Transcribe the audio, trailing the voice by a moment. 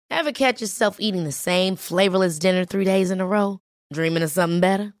Ever catch yourself eating the same flavorless dinner 3 days in a row? Dreaming of something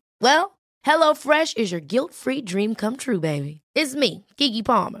better? Well, HelloFresh is your guilt-free dream come true, baby. It's me, Keke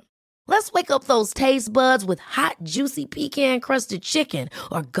Palmer. Let's wake up those taste buds with hot, juicy pecan-crusted chicken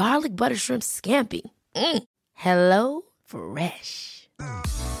or garlic butter shrimp scampi. Hello Fresh.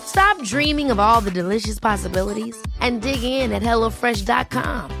 Stop dreaming of all the delicious possibilities and dig in at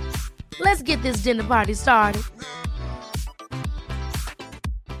HelloFresh.com. Let's get this dinner party started.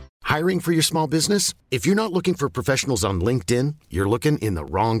 Hiring for your small business? If you're not looking for professionals on LinkedIn, you're looking in the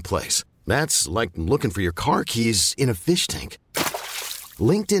wrong place. That's like looking for your car keys in a fish tank.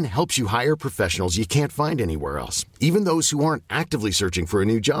 LinkedIn helps you hire professionals you can't find anywhere else, even those who aren't actively searching for a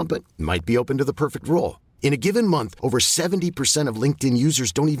new job but might be open to the perfect role. In a given month, over 70% of LinkedIn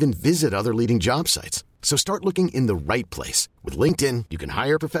users don't even visit other leading job sites. So start looking in the right place. With LinkedIn, you can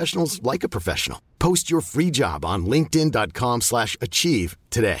hire professionals like a professional. Post your free job on linkedin.com/achieve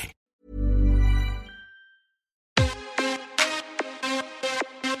today.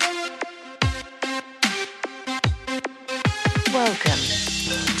 Welcome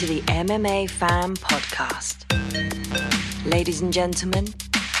to the MMA Fan Podcast. Ladies and gentlemen,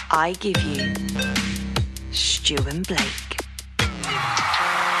 I give you Stu and Blake.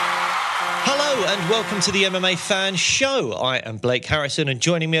 Hello and welcome to the MMA Fan Show. I am Blake Harrison and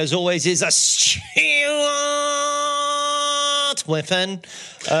joining me as always is a Stuart Whiffen.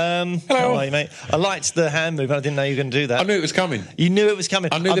 Hello. How are you, mate? I liked the hand move. I didn't know you were going to do that. I knew it was coming. You knew it was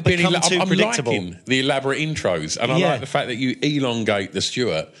coming. I knew I've become too predictable. I'm liking the elaborate intros, and I like the fact that you elongate the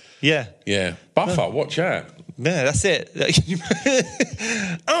Stuart. Yeah. Yeah. Buffer, watch out. Yeah, that's it. Alexander,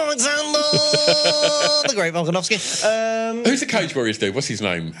 the great Volkanovski. Who's the Cage Warriors dude? What's his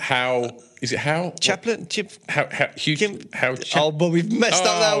name? Is it How? Chaplin? Oh, but we've messed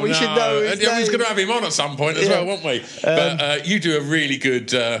up now. We should know his name. We're going to have him on at some point as well, won't we? But you do a really good...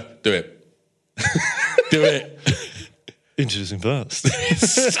 do it. Do it. Introducing first.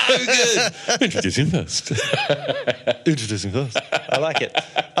 So good. Introducing first. Introducing first. I like it.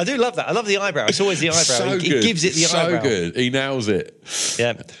 I do love that. I love the eyebrow. It's always the eyebrow. So He good. gives it the eyebrow. So good. He nails it.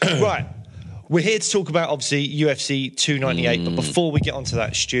 Yeah. Right. We're here to talk about, obviously, UFC 298. But before we get onto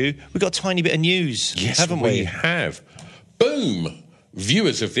that, Stu, we've got a tiny bit of news, haven't we? We have. Boom.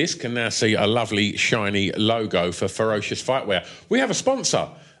 Viewers of this can now see a lovely, shiny logo for Ferocious Fightwear. We have a sponsor.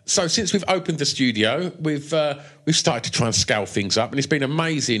 So since we've opened the studio, we've started to try and scale things up, and it's been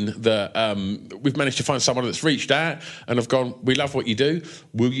amazing that we've managed to find someone that's reached out and have gone, we love what you do.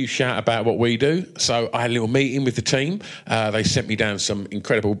 Will you shout about what we do? So I had a little meeting with the team. They sent me down some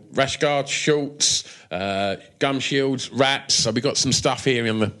incredible rash guards, shorts, gum shields, wraps. So we got some stuff here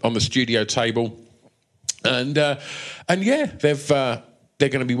on the studio table, and yeah, they're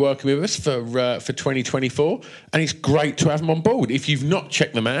going to be working with us for 2024, and it's great to have them on board. If you've not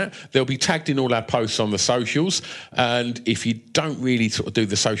checked them out, they'll be tagged in all our posts on the socials, and if you don't really sort of do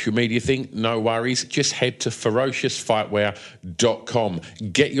the social media thing, no worries. Just head to ferociousfightwear.com.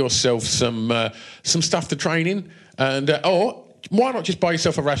 Get yourself some stuff to train in, and or why not just buy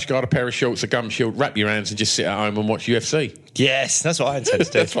yourself a rash guard, a pair of shorts, a gum shield, wrap your hands and just sit at home and watch UFC? Yes, that's what I intend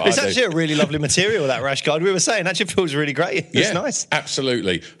to do. It's actually a really lovely material, that rash guard. We were saying, actually feels really great. It's nice.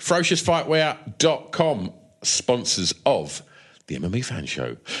 Absolutely. Ferociousfightwear.com, sponsors of the MMA Fan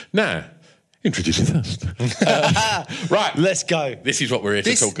Show. Now, introducing first. Right. Let's go. This is what we're here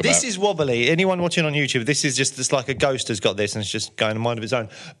to talk about. This is wobbly. Anyone watching on YouTube, this is just, it's like a ghost has got this and it's just going a mind of its own.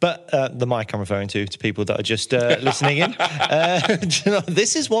 But the mic I'm referring to people that are just listening in.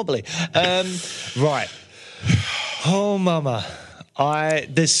 This is wobbly. Right. Oh, mama.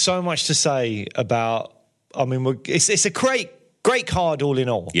 There's so much to say about, I mean, it's a great card all in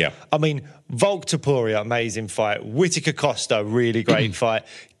all. Yeah. I mean, Volk Topuria, amazing fight. Whittaker Costa, really great fight.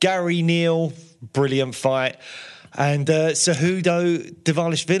 Gary Neal, brilliant fight. And Cejudo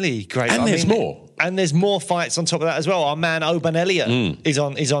Dvalishvili, great. And there's more. And there's more fights on top of that as well. Our man Oban Elliott is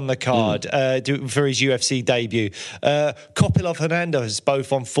on the card for his UFC debut. Kopilov Hernandez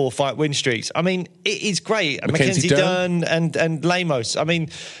both on 4-fight win streaks. I mean, it is great. Mackenzie Dern and Lemos. I mean,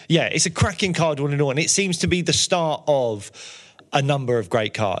 yeah, it's a cracking card all in all, and it seems to be the start of a number of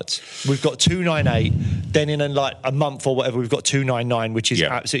great cards. We've got 298, then in a month or whatever, we've got 299, which is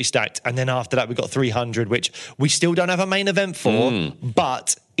absolutely stacked. And then after that, we've got 300, which we still don't have a main event for,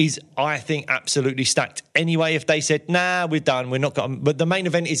 but is, I think, absolutely stacked. Anyway, if they said, nah, we're done, we're not going, but the main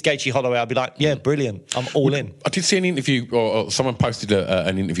event is Gaethje Holloway, I'd be like, yeah, brilliant, I'm all in. I did see an interview, or someone posted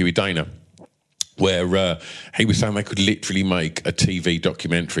an interview with Dana, where he was saying they could literally make a TV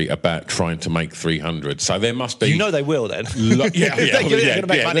documentary about trying to make 300. So there must be... You know they will then.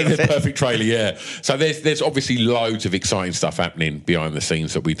 The perfect trailer, yeah. So there's obviously loads of exciting stuff happening behind the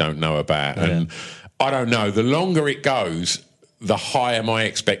scenes that we don't know about. Yeah. And I don't know, the longer it goes, the higher my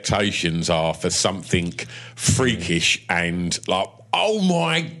expectations are for something freakish and like, oh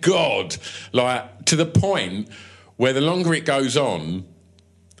my God, like to the point where the longer it goes on,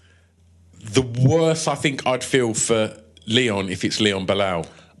 the worse I think I'd feel for Leon if it's Leon Bilal.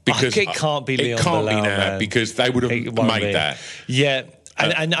 Because it can't be Leon Bilal. It can't Bilal, be now, man. Because they would have made that. Yeah.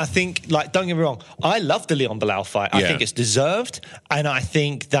 And I think, like, don't get me wrong, I love the Leon Bilal fight. I think it's deserved. And I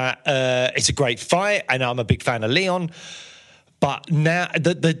think that it's a great fight. And I'm a big fan of Leon. But now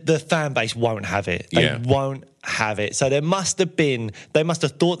the fan base won't have it. They won't have it. So they must have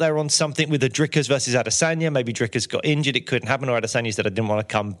thought they were on something with the Drickers versus Adesanya. Maybe Drickers got injured, it couldn't happen, or Adesanya said I didn't want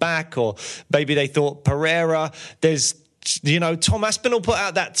to come back, or maybe they thought Pereira, Tom Aspinall put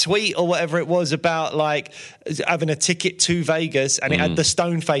out that tweet or whatever it was about like having a ticket to Vegas, and it had the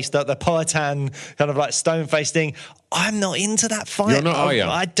stone face, the Poatan kind of like stone face thing. I'm not into that fight. You're not, are you?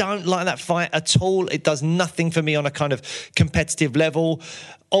 I don't like that fight at all. It does nothing for me on a kind of competitive level.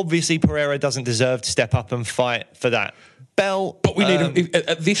 Obviously, Pereira doesn't deserve to step up and fight for that belt. But we need,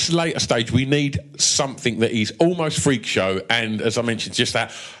 at this later stage, we need something that is almost freak show. And as I mentioned, just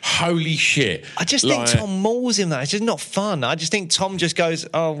that, holy shit. I just think Tom mauls him that. It's just not fun. I just think Tom just goes,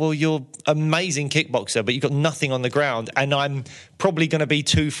 oh, well, you're amazing kickboxer, but you've got nothing on the ground. And I'm probably going to be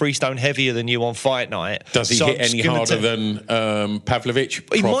 2 freestone heavier than you on fight night. Does he hit any harder than Pavlovich?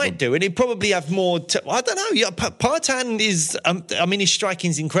 He might do, and he'd probably have more. I don't know. Yeah, Partan is. His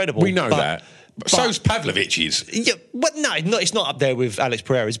striking's incredible. We know that. But so's Pavlovich's. Yeah, but no, it's not up there with Alex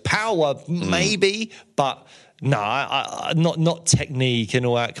Pereira's power, maybe, but. No, not technique and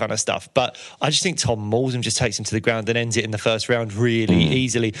all that kind of stuff. But I just think Tom mauls him, just takes him to the ground and ends it in the first round really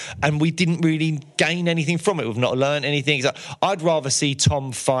easily. And we didn't really gain anything from it. We've not learned anything. I'd rather see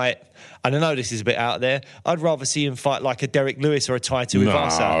Tom fight, and I know this is a bit out there, I'd rather see him fight like a Derek Lewis or a Tai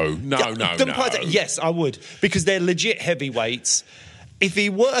Tuivasa. No. Yes, I would. Because they're legit heavyweights. If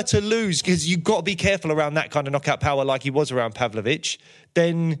he were to lose, because you've got to be careful around that kind of knockout power like he was around Pavlovich,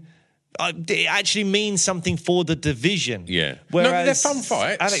 then... it actually means something for the division. Yeah. Whereas they're fun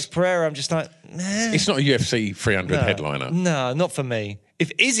fights. Alex Pereira, I'm just like, nah. It's not a UFC 300 headliner. No, not for me.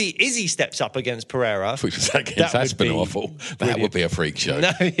 If Izzy steps up against Pereira... Which was against Aspinall, that would be a freak show.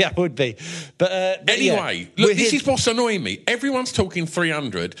 No, yeah, it would be. But anyway, look, this is what's annoying me. Everyone's talking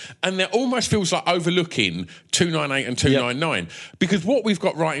 300, and there almost feels like overlooking 298 and 299. Because what we've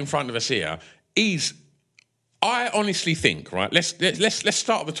got right in front of us here is... I honestly think, right, let's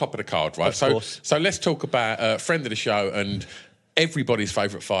start at the top of the card, right? So let's talk about friend of the show and everybody's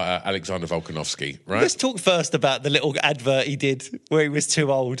favourite fighter, Alexander Volkanovski, right? Let's talk first about the little advert he did where he was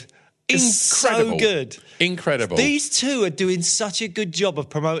too old. Incredible. So good. Incredible. These two are doing such a good job of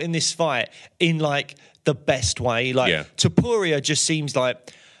promoting this fight in, like, the best way. Like, Topuria just seems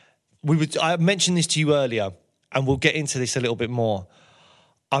like... I mentioned this to you earlier, and we'll get into this a little bit more.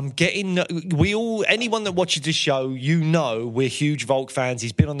 Anyone that watches this show, we're huge Volk fans.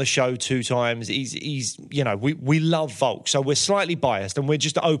 He's been on the show 2 times. We love Volk, so we're slightly biased and we're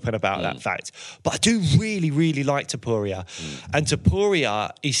just open about that fact. But I do really, really like Topuria. And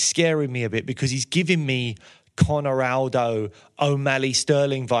Topuria is scaring me a bit because he's giving me Conor Aldo, O'Malley,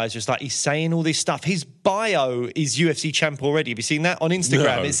 Sterling vibes. Just like he's saying all this stuff. His bio is UFC champ already. Have you seen that on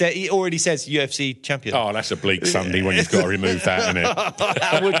Instagram? No. He already says UFC champion. Oh, that's a bleak Sunday when you've got to remove that, isn't it?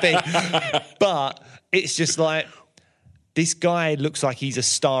 That would be. But it's just like, this guy looks like he's a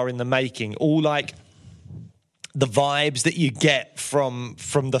star in the making. All like the vibes that you get from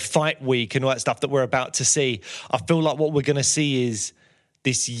the fight week and all that stuff that we're about to see. I feel like what we're going to see is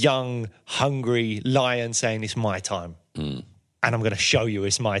this young, hungry lion saying, it's my time. And I'm going to show you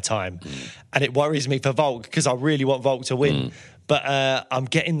it's my time. And it worries me for Volk because I really want Volk to win. But I'm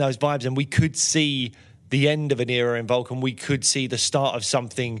getting those vibes, and we could see the end of an era in Volk, and we could see the start of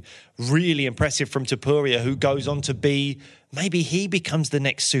something really impressive from Topuria, who goes on to be, maybe he becomes the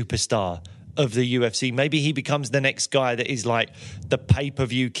next superstar of the UFC. Maybe he becomes the next guy that is like the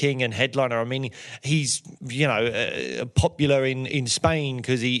pay-per-view king and headliner. I mean, he's, popular in Spain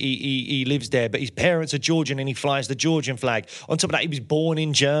because he lives there, but his parents are Georgian and he flies the Georgian flag. On top of that, he was born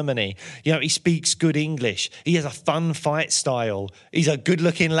in Germany. He speaks good English. He has a fun fight style. He's a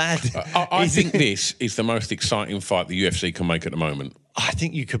good-looking lad. I think this is the most exciting fight the UFC can make at the moment. I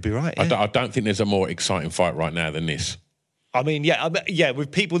think you could be right. Yeah. I don't think there's a more exciting fight right now than this. I mean,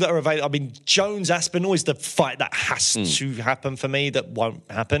 with people that are available. I mean, Jones Aspinall is the fight that has to happen for me. That won't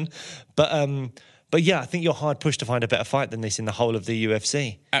happen, but yeah, I think you're hard pushed to find a better fight than this in the whole of the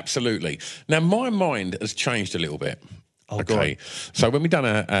UFC. Absolutely. Now, my mind has changed a little bit. Oh, okay, so when we done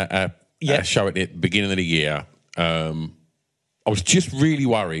a show at the beginning of the year, I was just really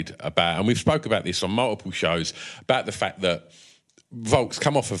worried about, and we've spoke about this on multiple shows, about the fact that Volk's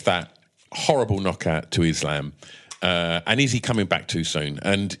come off of that horrible knockout to Islam. And is he coming back too soon?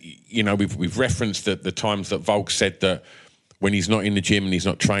 And, you know, we've referenced the times that Volk said that when he's not in the gym and he's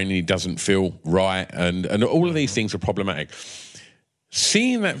not training, he doesn't feel right. And all of these things are problematic.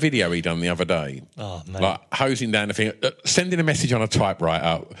 Seeing that video he done the other day, like hosing down the thing, sending a message on a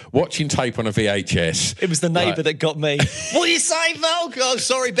typewriter, watching tape on a VHS. It was the neighbour that got me. What do you say, Volk? Oh,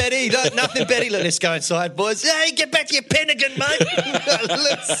 sorry, Betty. Nothing, Betty. Let's go inside, boys. Hey, get back to your Pentagon, mate. That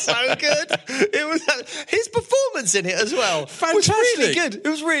looks so good. It was his performance in it as well. Fantastic. Was really good. It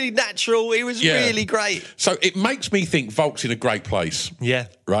was really natural. It was really great. So it makes me think Volk's in a great place. Yeah.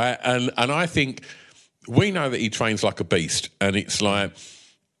 Right? And I think... we know that he trains like a beast, and it's like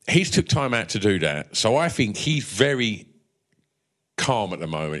he's took time out to do that. So I think he's very calm at the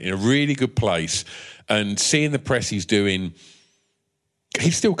moment, in a really good place. And seeing the press he's doing,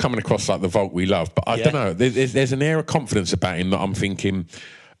 he's still coming across like the Volk we love. But I don't know. There's an air of confidence about him that I'm thinking.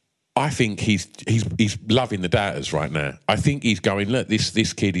 I think he's loving the doubters right now. I think he's going, look,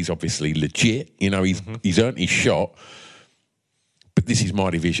 this kid is obviously legit. You know, he's earned his shot, but this is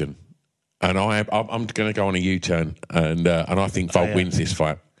my division. And I'm going to go on a U-turn, and I think Volk wins this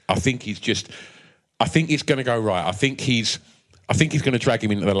fight. I think it's going to go right. I think he's going to drag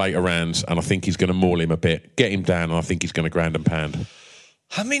him into the later rounds, and I think he's going to maul him a bit, get him down, and I think he's going to ground and pound.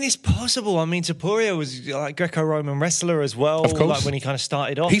 I mean, it's possible. I mean, Topuria was like Greco-Roman wrestler as well. Of course. Like when he kind of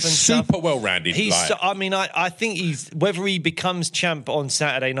started off. He's and super stuff. well-rounded. I think he's, whether he becomes champ on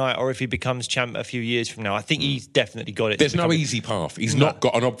Saturday night or if he becomes champ a few years from now, I think he's definitely got it. There's no easy path. He's not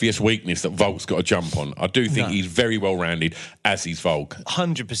got an obvious weakness that Volk's got to jump on. I do think he's very well-rounded, as is Volk.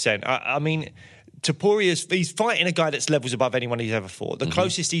 100%. I mean... he's fighting a guy that's levels above anyone he's ever fought. The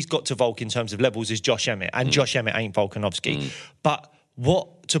closest he's got to Volk in terms of levels is Josh Emmett, and Josh Emmett ain't Volkanovski. But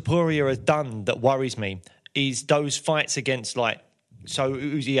what Topuria has done that worries me is those fights against, like, so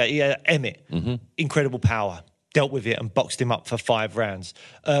Emmett, incredible power, dealt with it and boxed him up for 5 rounds.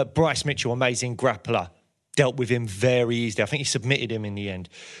 Bryce Mitchell, amazing grappler, dealt with him very easily. I think he submitted him in the end.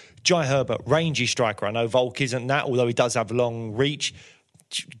 Jai Herbert, rangy striker. I know Volk isn't that, although he does have long reach.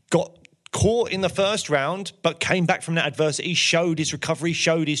 Got caught in the first round, but came back from that adversity, showed his recovery,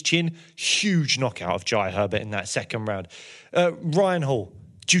 showed his chin. Huge knockout of Jai Herbert in that second round. Ryan Hall,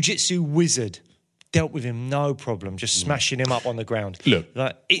 jiu-jitsu wizard, dealt with him no problem, just smashing him up on the ground. Look,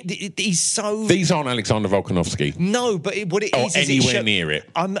 like he's so... These aren't Alexander Volkanovski. No, but what it is... anywhere near it.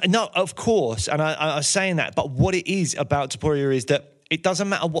 No, of course, and I was saying that, but what it is about Topuria is that it doesn't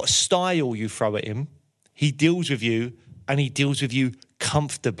matter what style you throw at him, he deals with you, and he deals with you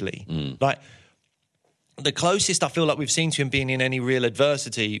comfortably. Like, the closest I feel like we've seen to him being in any real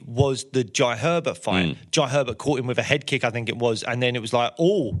adversity was the Jai Herbert fight. Jai Herbert caught him with a head kick, I think it was, and then it was like,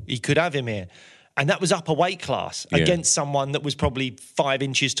 he could have him here. And that was up a weight class against someone that was probably 5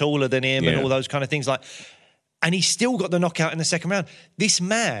 inches taller than him and all those kind of things. Like, and he still got the knockout in the second round. This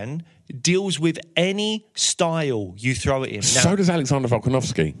man deals with any style you throw at him. Now, so does Alexander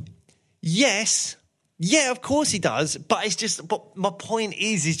Volkanovski. Yes. Yeah, of course he does. But it's just, but my point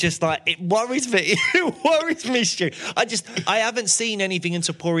is just like, it worries me. It worries me, Stu. I haven't seen anything in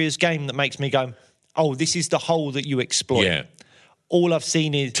Topuria's game that makes me go, oh, this is the hole that you exploit. Yeah. All I've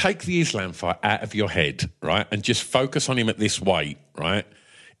seen is... Take the Islam fight out of your head, right? And just focus on him at this weight, right?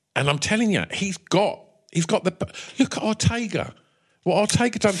 And I'm telling you, he's got the... Look at Ortega. What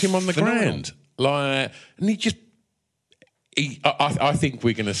Ortega done to him on the ground. Like, and I think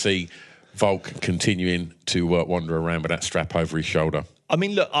we're going to see Volk continuing to wander around with that strap over his shoulder. I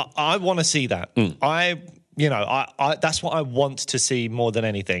mean, look, I want to see that. I that's what I want to see more than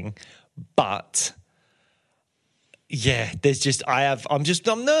anything. But... yeah, there's just,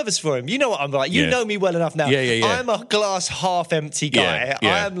 I'm nervous for him. You know what I'm like. You know me well enough now. Yeah. I'm a glass half empty guy.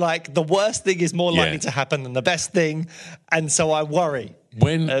 I am like, the worst thing is more likely to happen than the best thing. And so I worry.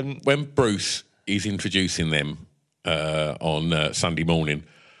 When Bruce is introducing them on Sunday morning,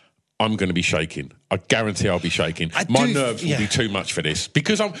 I'm going to be shaking. I guarantee I'll be shaking. My nerves will be too much for this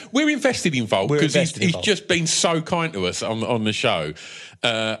because we're invested in Volk because he's just been so kind to us on the show.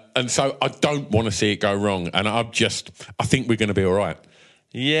 And so I don't want to see it go wrong. And I think we're going to be all right.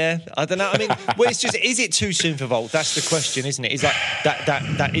 Yeah, I don't know. I mean, well, it's just, is it too soon for Volk? That's the question, isn't it? Is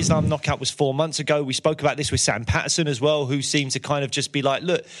that Islam knockout was 4 months ago. We spoke about this with Sam Patterson as well, who seemed to kind of just be like,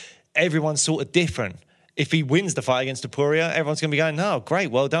 look, everyone's sort of different. If he wins the fight against Topuria, everyone's going to be going, no,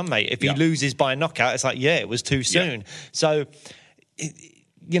 great, well done, mate. If he loses by a knockout, it's like, yeah, it was too soon. Yeah. So,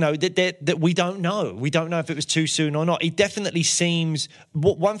 you know, that we don't know. We don't know if it was too soon or not. He definitely seems...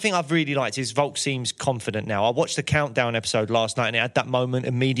 One thing I've really liked is Volk seems confident now. I watched the countdown episode last night and it had that moment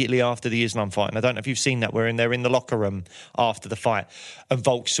immediately after the Islam fight. And I don't know if you've seen that, where they're in the locker room after the fight and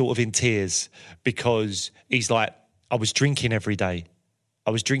Volk's sort of in tears because he's like, I was drinking every day. I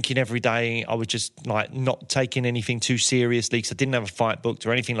was just like not taking anything too seriously because I didn't have a fight booked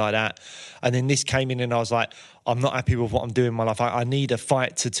or anything like that. And then this came in and I was like, I'm not happy with what I'm doing in my life. I need a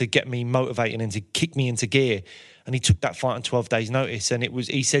fight to get me motivated and to kick me into gear. And he took that fight on 12 days' notice. And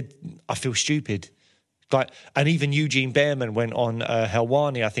he said, I feel stupid. Like, and even Eugene Behrman went on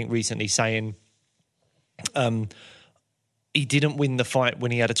Helwani, I think, recently saying he didn't win the fight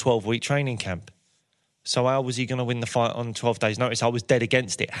when he had a 12-week training camp. So how was he going to win the fight on 12 days' notice? I was dead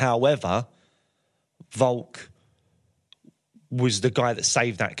against it. However, Volk was the guy that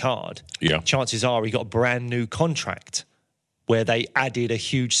saved that card. Yeah. Chances are he got a brand new contract where they added a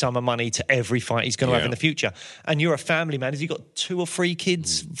huge sum of money to every fight he's going to have in the future. And you're a family man. Has he got 2 or 3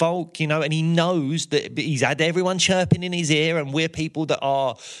 kids, Volk? You know, and he knows that he's had everyone chirping in his ear, and we're people that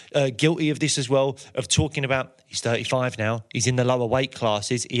are guilty of this as well, of talking about he's 35 now, he's in the lower weight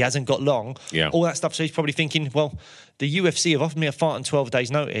classes, he hasn't got long, all that stuff. So he's probably thinking, well, the UFC have offered me a fight on 12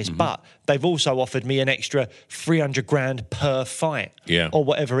 days' notice, but they've also offered me an extra 300 grand per fight, or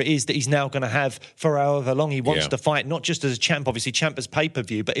whatever it is that he's now going to have for however long he wants to fight, not just as a champ, obviously champ as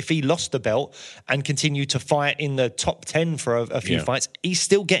pay-per-view, but if he lost the belt and continued to fight in the top 10 for a few fights, he's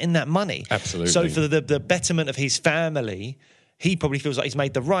still getting that money. Absolutely. So for the betterment of his family, he probably feels like he's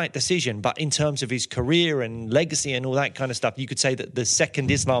made the right decision. But in terms of his career and legacy and all that kind of stuff, you could say that the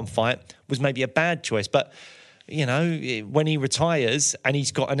second Islam fight was maybe a bad choice. But, you know, when he retires and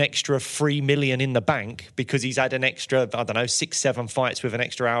he's got an extra 3 million in the bank because he's had an extra, 6-7 fights with an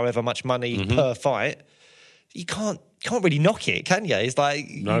extra however much money per fight, you can't really knock it, can you? It's like,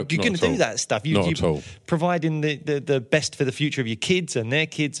 you're going to do that stuff. You're providing the best for the future of your kids and their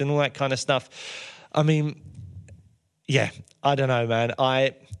kids and all that kind of stuff. I mean... yeah, I don't know, man.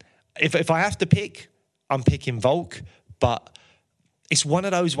 If I have to pick, I'm picking Volk, but it's one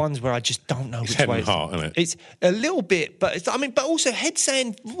of those ones where I just don't know which way. It's head and heart, isn't it? It's a little bit, but but also head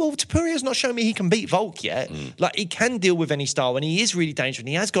saying, well, Topuria's not shown me he can beat Volk yet. Like, he can deal with any style, and he is really dangerous, and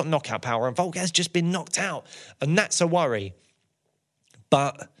he has got knockout power, and Volk has just been knocked out, and that's a worry.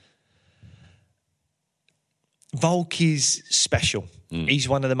 But Volk is special. He's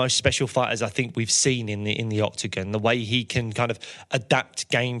one of the most special fighters I think we've seen in the octagon. The way he can kind of adapt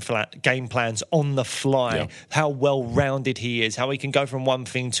game plans on the fly, how well-rounded he is, how he can go from one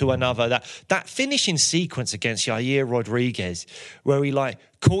thing to another. That finishing sequence against Yair Rodriguez, where he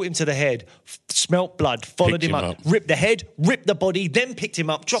caught him to the head, smelt blood, followed him up, ripped the head, ripped the body, then picked him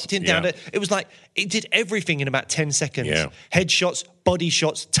up, dropped him down. It was like it did everything in about 10 seconds. Yeah. Headshots, body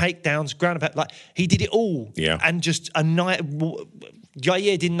shots, takedowns, ground and pound. He did it all. Yeah. And just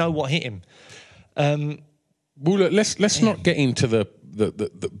Yair didn't know what hit him. Well, look, let's not get into the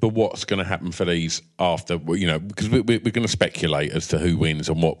what's going to happen for these after, because we're going to speculate as to who wins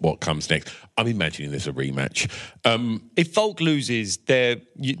and what comes next. I'm imagining there's a rematch. If Volk loses, there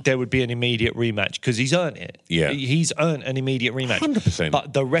would be an immediate rematch because he's earned it. Yeah, he's earned an immediate rematch. 100%.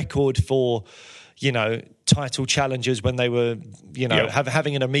 But the record for title challengers when they were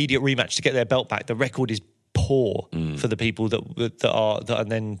having an immediate rematch to get their belt back, the record is poor for the people that are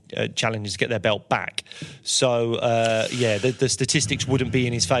then challengers to get their belt back. So the statistics wouldn't be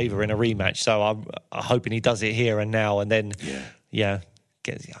in his favour in a rematch. So I'm hoping he does it here and now, and then I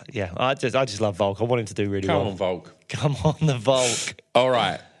just love Volk. I want him to do really well. Come on, Volk. Come on, the Volk. All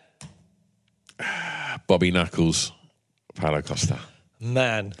right, Bobby Knuckles, Paulo Costa.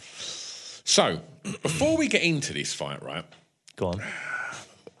 Man. So before we get into this fight, right? Go on.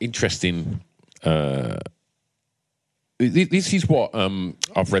 Interesting. This is what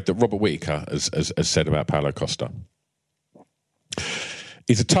I've read that Robert Whittaker has said about Paulo Costa.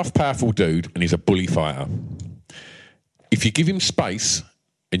 He's a tough, powerful dude, and he's a bully fighter. If you give him space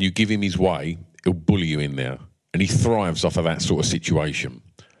and you give him his way, he'll bully you in there, and he thrives off of that sort of situation.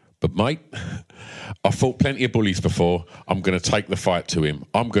 But, mate, I've fought plenty of bullies before. I'm going to take the fight to him.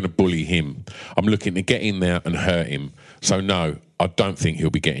 I'm going to bully him. I'm looking to get in there and hurt him. So, no, I don't think he'll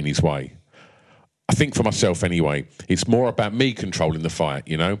be getting his way. I think for myself anyway, it's more about me controlling the fight,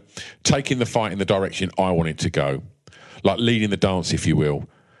 taking the fight in the direction I want it to go. like leading the dance, if you will.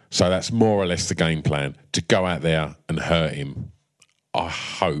 So that's more or less the game plan, to go out there and hurt him. I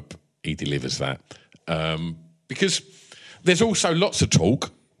hope he delivers that. Because there's also lots of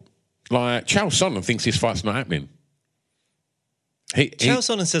talk. Like, Chael Sonnen thinks this fight's not happening. Chael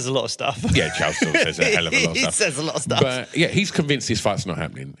Sonnen says a lot of stuff. Yeah, Chael Sonnen says a hell of a lot of stuff. He says a lot of stuff. But, yeah, he's convinced this fight's not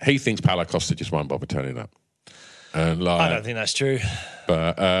happening. He thinks Paulo Costa just won't bother turning up. And I don't think that's true.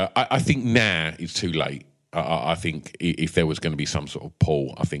 But I think now it's too late. I think if there was going to be some sort of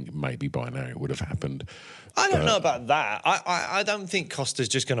pull, I think maybe by now it would have happened. I don't know about that. I don't think Costa's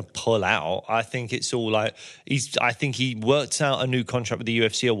just going to pull out. I think it's all like I think he worked out a new contract with the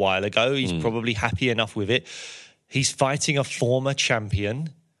UFC a while ago. He's probably happy enough with it. He's fighting a former champion.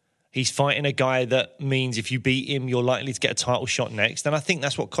 He's fighting a guy that means if you beat him, you're likely to get a title shot next. And I think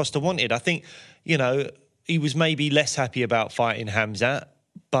that's what Costa wanted. I think, he was maybe less happy about fighting Khamzat,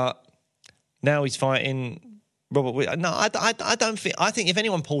 but now he's fighting Robert. No, I don't think. I think if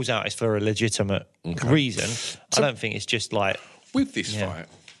anyone pulls out, it's for a legitimate reason. So I don't think it's just like with this fight.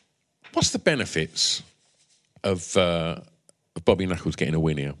 What's the benefits of Bobby Knuckles getting a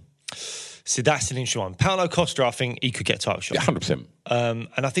win here? So that's an interesting one. Paulo Costa, I think he could get a title shot. Yeah, 100%.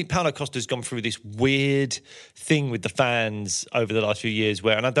 And I think Paulo Costa's gone through this weird thing with the fans over the last few years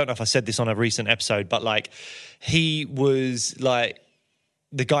where, and I don't know if I said this on a recent episode, but like he was like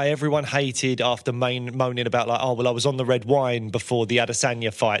the guy everyone hated after moaning about like, oh, well, I was on the red wine before the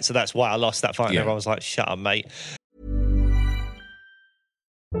Adesanya fight, so that's why I lost that fight. And everyone was like, shut up, mate.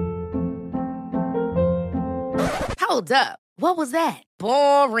 Hold up. What was that?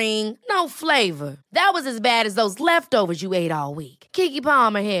 Boring. No flavor. That was as bad as those leftovers you ate all week. Keke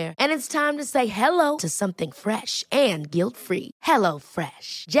Palmer here. And it's time to say hello to something fresh and guilt-free. Hello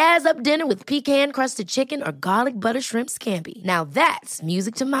Fresh. Jazz up dinner with pecan-crusted chicken or garlic butter shrimp scampi. Now that's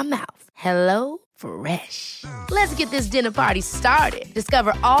music to my mouth. Hello Fresh. Let's get this dinner party started.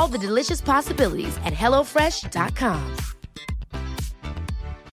 Discover all the delicious possibilities at hellofresh.com.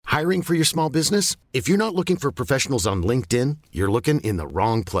 Hiring for your small business? If you're not looking for professionals on LinkedIn, you're looking in the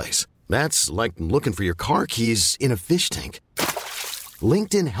wrong place. That's like looking for your car keys in a fish tank.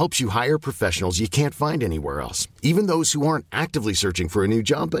 LinkedIn helps you hire professionals you can't find anywhere else, even those who aren't actively searching for a new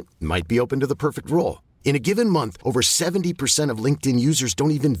job but might be open to the perfect role. In a given month, over 70% of LinkedIn users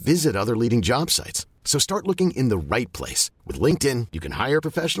don't even visit other leading job sites. So start looking in the right place. With LinkedIn, you can hire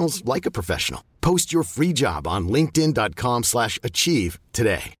professionals like a professional. Post your free job on linkedin.com/achieve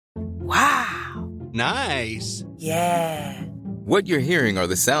today. Wow. Nice. Yeah. What you're hearing are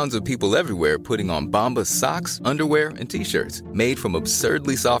the sounds of people everywhere putting on Bombas socks, underwear, and T-shirts made from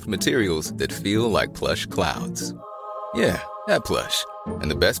absurdly soft materials that feel like plush clouds. Yeah, that plush. And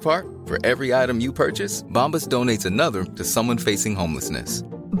the best part? For every item you purchase, Bombas donates another to someone facing homelessness.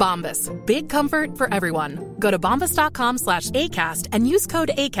 Bombas. Big comfort for everyone. Go to bombas.com/ACAST and use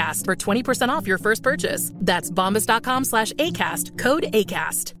code ACAST for 20% off your first purchase. That's bombas.com/ACAST. Code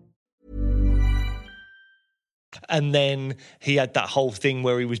ACAST. And then he had that whole thing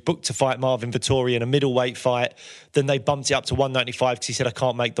where he was booked to fight Marvin Vettori in a middleweight fight. Then they bumped it up to 195 because he said, I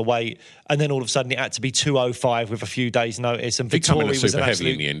can't make the weight. And then all of a sudden it had to be 205 with a few days' notice. And Vettori was super an heavy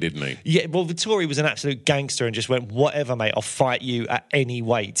absolute, in the end, didn't he? Yeah, well, Vettori was an absolute gangster and just went, whatever, mate, I'll fight you at any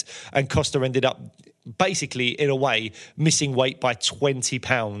weight. And Costa ended up basically, in a way, missing weight by 20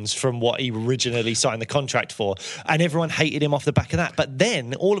 pounds from what he originally signed the contract for. And everyone hated him off the back of that. But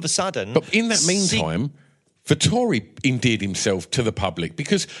then, all of a sudden... But in that meantime... Vettori endeared himself to the public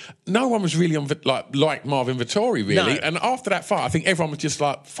because no one was really on like Marvin Vettori, really. No. And after that fight, I think everyone was just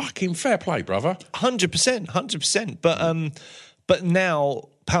like, fucking fair play, brother. 100%. But now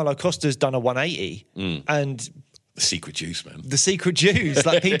Paulo Costa's done a 180 and... The secret juice, man. The secret juice.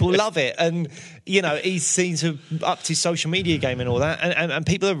 Like, people love it. And, he seems to upped his social media game and all that. And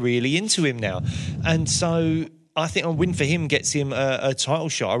people are really into him now. And so... I think a win for him gets him a title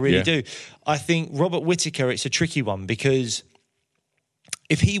shot. I really do. I think Robert Whittaker, it's a tricky one because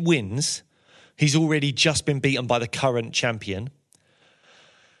if he wins, he's already just been beaten by the current champion.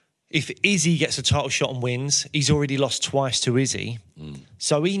 If Izzy gets a title shot and wins, he's already lost twice to Izzy.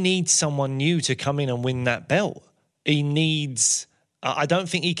 So he needs someone new to come in and win that belt. He needs... I don't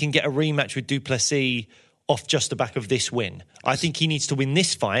think he can get a rematch with Duplessis off just the back of this win. I think he needs to win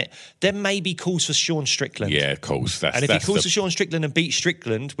this fight. There may be calls for Sean Strickland. Yeah, of course. And if he calls for Sean Strickland and beats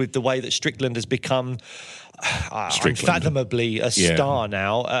Strickland with the way that Strickland has become unfathomably a star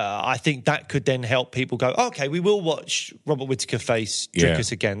now, I think that could then help people go, okay, we will watch Robert Whittaker face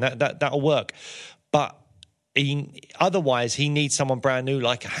Dricus again. That'll work. But otherwise, he needs someone brand new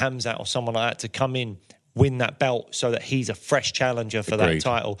like a Khamzat or someone like that to come in, win that belt so that he's a fresh challenger for that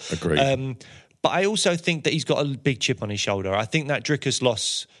title. Agreed. But I also think that he's got a big chip on his shoulder. I think that Dricus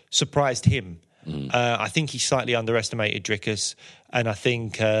loss surprised him. I think he slightly underestimated Dricus, and I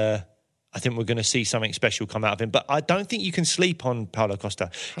think we're going to see something special come out of him. But I don't think you can sleep on Paulo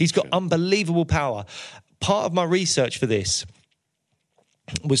Costa. He's got unbelievable power. Part of my research for this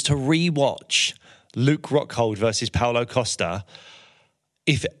was to re-watch Luke Rockhold versus Paulo Costa.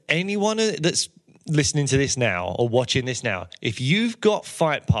 If anyone that's listening to this now or watching this now, if you've got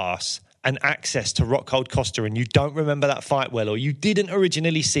Fight Pass and access to Rockhold Costa and you don't remember that fight well, or you didn't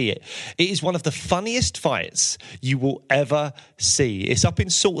originally see it, it is one of the funniest fights you will ever see. It's up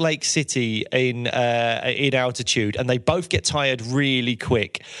in Salt Lake City in altitude, and they both get tired really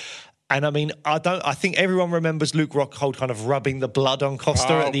quick. And I mean, I think everyone remembers Luke Rockhold kind of rubbing the blood on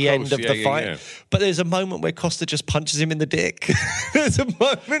Costa at the end of the fight. Yeah. But there's a moment where Costa just punches him in the dick. There's a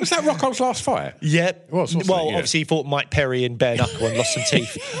moment. Was that Rockhold's last fight? Yeah. It was, obviously he fought Mike Perry in bare knuckle and lost some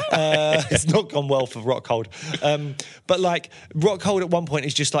teeth. It's not gone well for Rockhold. But like, Rockhold at one point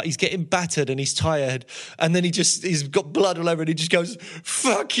is just like, he's getting battered and he's tired. And then he's got blood all over and he just goes,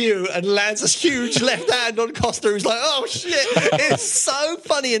 fuck you, and lands a huge left hand on Costa, who's like, oh shit. It's so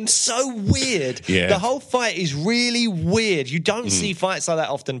funny and so weird. Yeah. The whole fight is really weird. You don't see fights like that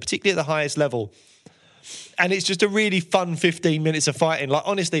often, particularly at the highest level. And it's just a really fun 15 minutes of fighting. Like,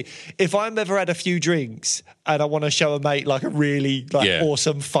 honestly, if I've ever had a few drinks and I want to show a mate like a really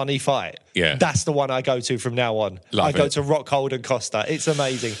awesome, funny fight, that's the one I go to from now on. I go to Rockhold and Costa. It's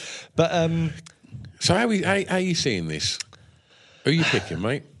amazing. But so how are you seeing this? Who are you picking,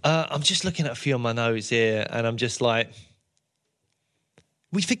 mate? I'm just looking at a few of my notes here, and I'm just like,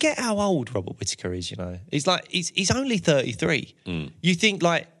 we forget how old Robert Whittaker is, you know. He's only 33. You think,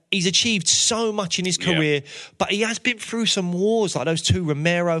 like, he's achieved so much in his career, but he has been through some wars, like those two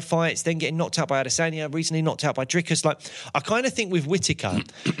Romero fights, then getting knocked out by Adesanya, recently knocked out by Dricus. Like, I kind of think with Whittaker,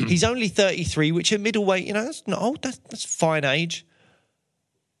 he's only 33, which at middleweight, you know, that's not old, that's fine age.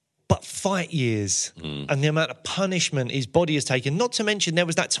 But fight years and the amount of punishment his body has taken. Not to mention, there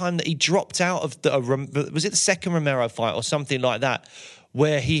was that time that he dropped out of was it the second Romero fight or something like that,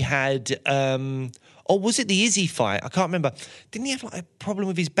 where he had, or was it the Izzy fight? I can't remember. Didn't he have like a problem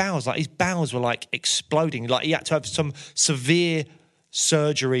with his bowels? Like his bowels were like exploding. Like he had to have some severe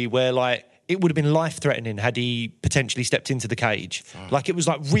surgery where like it would have been life-threatening had he potentially stepped into the cage. Like it was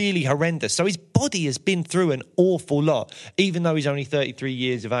like really horrendous. So his body has been through an awful lot, even though he's only 33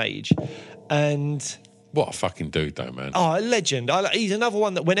 years of age. And what a fucking dude, though, man. Oh, a legend. He's another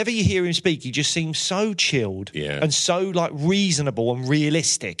one that whenever you hear him speak, he just seems so chilled and so like reasonable and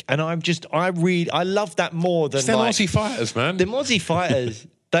realistic. And I love that more than them Aussie fighters, man. Them Aussie fighters,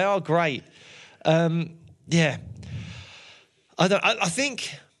 they are great. Yeah. I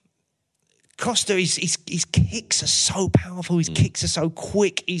think Costa, his kicks are so powerful. His kicks are so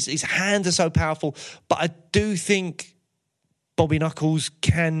quick. His hands are so powerful. But I do think Bobby Knuckles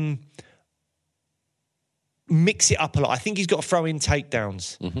can mix it up a lot. I think he's got to throw in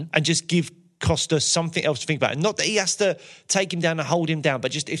takedowns and just give Costa something else to think about. Not that he has to take him down and hold him down, but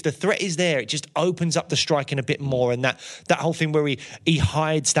just if the threat is there, it just opens up the striking a bit more. And that whole thing where he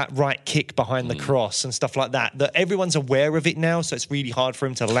hides that right kick behind the cross and stuff like that everyone's aware of it now, so it's really hard for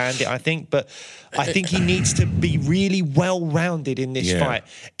him to land it, I think. But I think he needs to be really well-rounded in this fight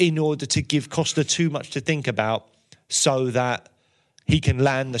in order to give Costa too much to think about so that he can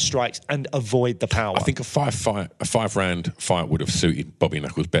land the strikes and avoid the power. I think a five-round fight would have suited Bobby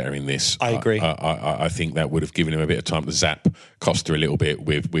Knuckles better in this. I agree. I think that would have given him a bit of time to zap Costa a little bit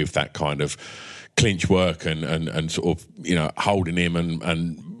with that kind of clinch work and sort of, you know, holding him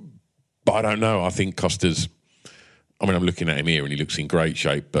but I don't know. I think Costa's, I mean, I'm looking at him here and he looks in great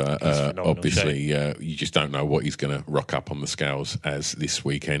shape, but obviously you just don't know what he's going to rock up on the scales as this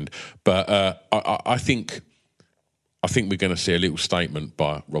weekend. But I think we're going to see a little statement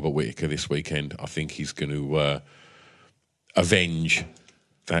by Robert Whittaker this weekend. I think he's going to avenge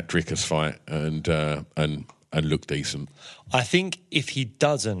that Dricus fight and look decent. I think if he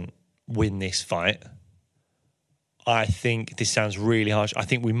doesn't win this fight, I think this sounds really harsh. I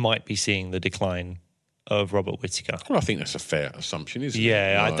think we might be seeing the decline of Robert Whittaker. Well, I think that's a fair assumption, isn't it?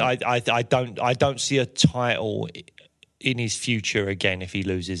 Yeah, I don't see a title in his future again if he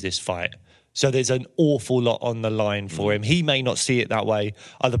loses this fight. So there's an awful lot on the line for him. He may not see it that way.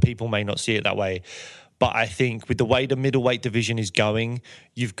 Other people may not see it that way. But I think with the way the middleweight division is going,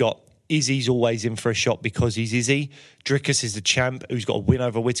 you've got Izzy's always in for a shot because he's Izzy. Dricus is the champ who's got a win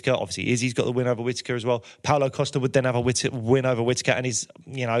over Whittaker. Obviously, Izzy's got the win over Whittaker as well. Paulo Costa would then have a win over Whittaker and is,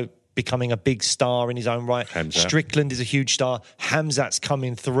 you know, becoming a big star in his own right. Hamzat. Strickland is a huge star. Hamzat's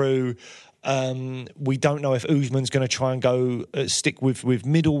coming through. We don't know if Usman's going to try and go stick with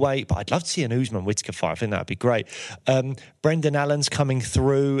middleweight, but I'd love to see an Usman-Whittaker fight. I think that'd be great. Brendan Allen's coming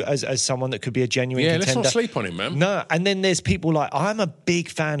through as someone that could be a genuine contender. Let's not sleep on him, man. No, and then there's people like, I'm a big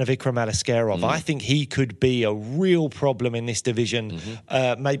fan of Ikram Aliskerov. I think he could be a real problem in this division,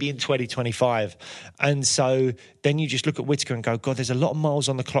 maybe in 2025. And so then you just look at Whittaker and go, God, there's a lot of miles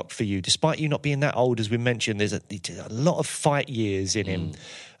on the clock for you. Despite you not being that old, as we mentioned, there's a lot of fight years in him.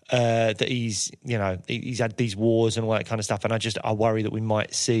 That he's had these wars and all that kind of stuff, and I worry that we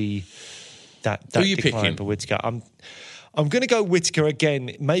might see that Who are you decline picking? for Whittaker. I'm going to go Whittaker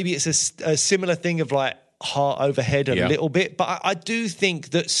again. Maybe it's a similar thing of like heart over head a little bit, but I do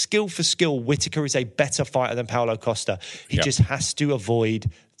think that skill for skill, Whittaker is a better fighter than Paulo Costa. He just has to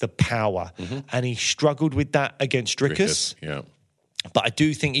avoid the power, and he struggled with that against Dricus. Yeah. But I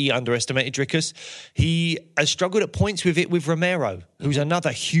do think he underestimated Dricus. He has struggled at points with it with Romero, who's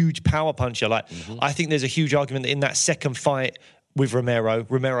another huge power puncher. I think there's a huge argument that in that second fight with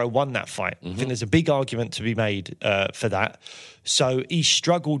Romero won that fight. I think there's a big argument to be made for that. So he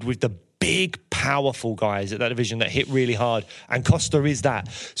struggled with the big, powerful guys at that division that hit really hard. And Costa is that.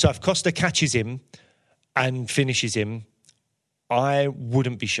 So if Costa catches him and finishes him, I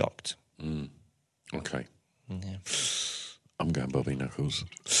wouldn't be shocked. Okay. Yeah. I'm going Bobby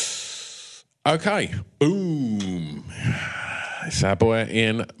Knuckles. Okay. Boom. It's our boy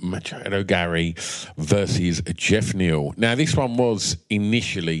Ian Machado Gary versus Jeff Neal. Now, this one was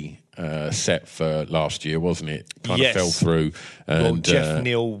initially set for last year, wasn't it? Kind of fell through. And, Jeff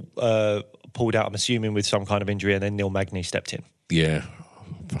Neal pulled out, I'm assuming, with some kind of injury, and then Neil Magny stepped in. Yeah.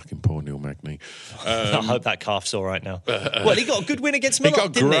 Fucking poor Neil Magny. I hope that calf's all right now. Well, he got a good win against Malott, He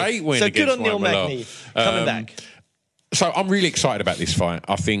got a great win so against good on Neil Malott. Magny coming back. So I'm really excited about this fight.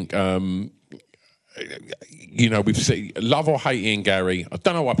 I think, we've seen love or hate Ian Gary. I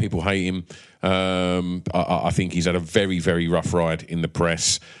don't know why people hate him. I think he's had a very, very rough ride in the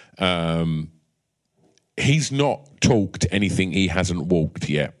press. He's not talked anything he hasn't walked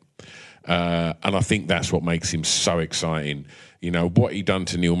yet. And I think that's what makes him so exciting. What he done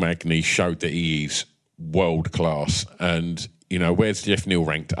to Neil Magny showed that he is world class. And, where's Jeff Neal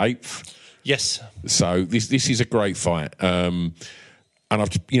ranked? 8th? Yes. So this is a great fight. And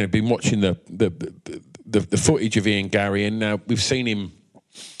I've been watching the footage of Ian Gary, and now we've seen him.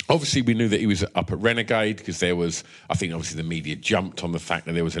 Obviously, we knew that he was up at Renegade because there was, I think, obviously the media jumped on the fact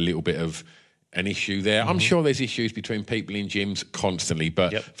that there was a little bit of an issue there. I'm sure there's issues between people in gyms constantly,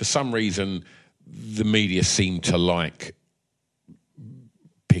 but for some reason, the media seem to like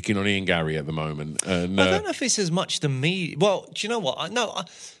picking on Ian Gary at the moment. And, I don't know if it's as much the media. Well, do you know what?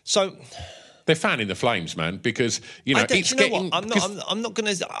 So they're fanning the flames, man, because it's getting. I'm not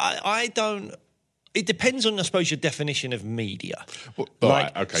going to. I don't. It depends on, I suppose, your definition of media. Well,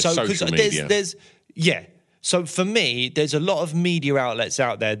 right, okay, social media. So for me, there's a lot of media outlets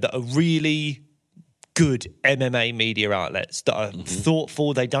out there that are really good MMA media outlets that are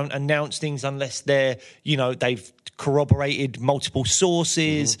thoughtful. They don't announce things unless they've corroborated multiple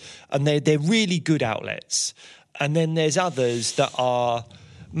sources, and they're really good outlets. And then there's others that are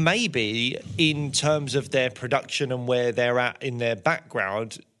maybe, in terms of their production and where they're at in their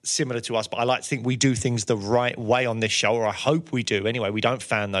background, similar to us, but I like to think we do things the right way on this show, or I hope we do. Anyway, we don't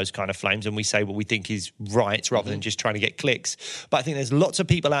fan those kind of flames, and we say what we think is right rather than just trying to get clicks. But I think there's lots of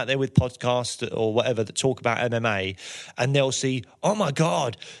people out there with podcasts or whatever that talk about MMA, and they'll see, oh my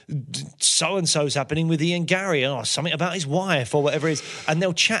God, so-and-so's happening with Ian Gary, or something about his wife or whatever it is, and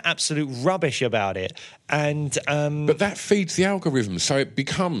they'll chat absolute rubbish about it. And but that feeds the algorithm, so it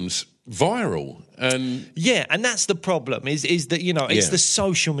becomes viral. And that's the problem is that it's the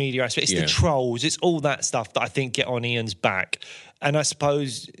social media aspect, it's the trolls, it's all that stuff that I think get on Ian's back. And I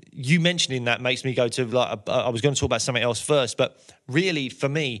suppose you mentioning that makes me go to I was going to talk about something else first, but really for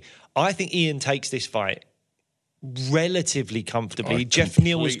me, I think Ian takes this fight relatively comfortably. Jeff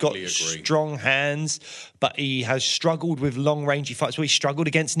Neal has got strong hands, but he has struggled with long-rangey fights where he struggled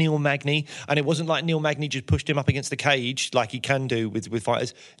against Neil Magny, and it wasn't like Neil Magny just pushed him up against the cage like he can do with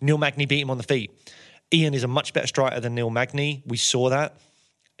fighters. Neil Magny beat him on the feet. Ian is a much better striker than Neil Magny. We saw that.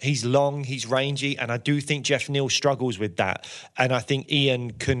 He's long, he's rangy, and I do think Jeff Neal struggles with that. And I think Ian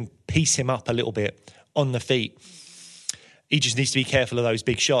can piece him up a little bit on the feet. He just needs to be careful of those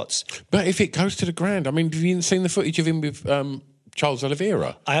big shots. But if it goes to the ground, I mean, have you seen the footage of him with Charles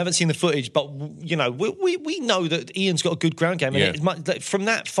Oliveira? I haven't seen the footage, but, we know that Ian's got a good ground game. And from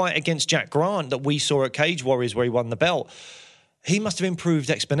that fight against Jack Grant that we saw at Cage Warriors where he won the belt, he must have improved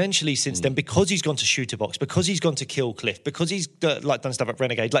exponentially since then because he's gone to Shooter Box, because he's gone to Kill Cliff, because he's done stuff at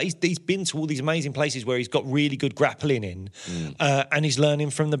Renegade. Like he's been to all these amazing places where he's got really good grappling in, and he's learning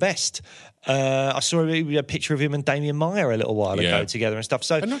from the best. I saw a picture of him and Damien Meyer a little while ago together and stuff.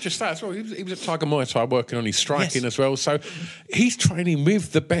 So, and not just that as well. He was at Tiger Muay Thai working on his striking as well. So he's training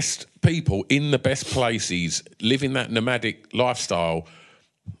with the best people in the best places, living that nomadic lifestyle.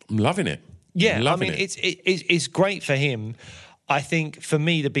 I'm loving it. Yeah, it's great for him. I think, for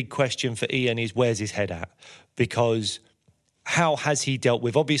me, the big question for Ian is where's his head at? Because how has he dealt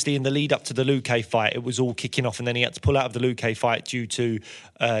with... Obviously, in the lead-up to the Luque fight, it was all kicking off, and then he had to pull out of the Luque fight due to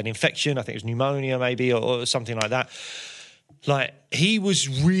an infection. I think it was pneumonia, maybe, or something like that. Like, he was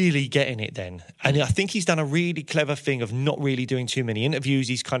really getting it then. And I think he's done a really clever thing of not really doing too many interviews.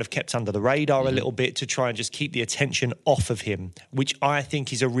 He's kind of kept under the radar a little bit to try and just keep the attention off of him, which I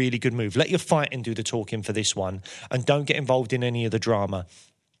think is a really good move. Let your fighting do the talking for this one and don't get involved in any of the drama.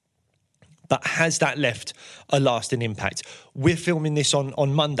 But has that left a lasting impact? We're filming this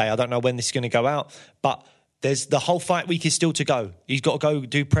on Monday. I don't know when this is going to go out, but... There's the whole fight week is still to go. He's got to go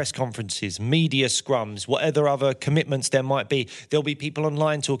do press conferences, media scrums, whatever other commitments there might be. There'll be people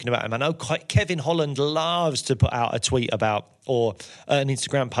online talking about him. I know Kevin Holland loves to put out a tweet about or an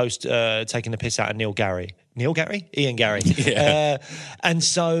Instagram post taking the piss out of Neil Gary. Neil Gary? Ian Gary. Yeah. And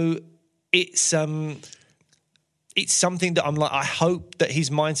so it's something that I'm like, I hope that his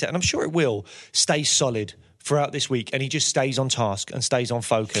mindset, and I'm sure it will, stay solid throughout this week, and he just stays on task and stays on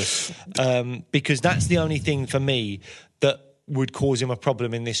focus, because that's the only thing for me that would cause him a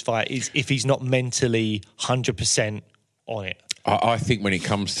problem in this fight is if he's not mentally 100% on it. I think when it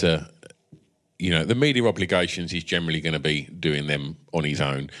comes to, the media obligations, he's generally going to be doing them on his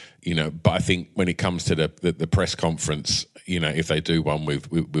own, but I think when it comes to the press conference, if they do one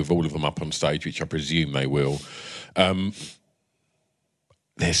with all of them up on stage, which I presume they will, there's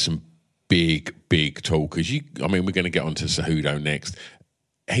some big talkers. We're going to get on to Cejudo next.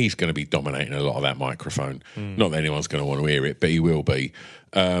 He's going to be dominating a lot of that microphone. Not that anyone's going to want to hear it, but he will be.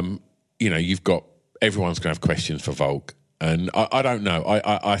 You've got... Everyone's going to have questions for Volk. And I don't know.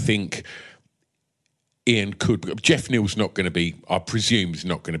 I think Ian could... Jeff Neal's not going to be... I presume he's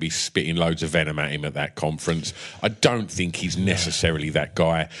not going to be spitting loads of venom at him at that conference. I don't think he's necessarily that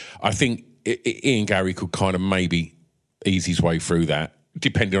guy. I think Ian Gary could kind of maybe ease his way through that,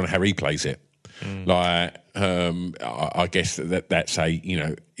 depending on how he plays it. I guess that's how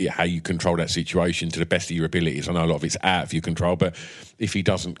you control that situation to the best of your abilities. I know a lot of it's out of your control, but if he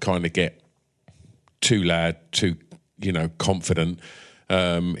doesn't kind of get too loud, too confident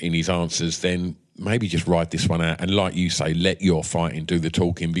in his answers, then maybe just ride this one out. And like you say, let your fighting do the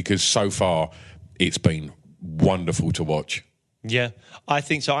talking, because so far it's been wonderful to watch. Yeah, I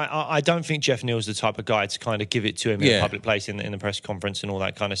think so. I don't think Jeff Neal's the type of guy to kind of give it to him in a public place in the press conference and all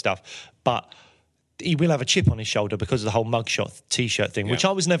that kind of stuff. But he will have a chip on his shoulder because of the whole mugshot T-shirt thing, which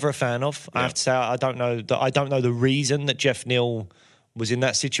I was never a fan of. I have to say, I don't know the reason that Jeff Neal was in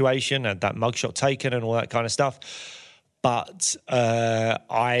that situation, had that mugshot taken and all that kind of stuff. But I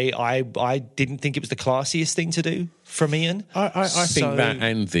didn't think it was the classiest thing to do from Ian. I think that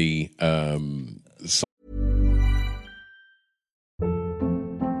and the...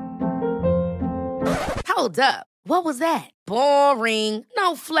 Hold up. What was that? Boring.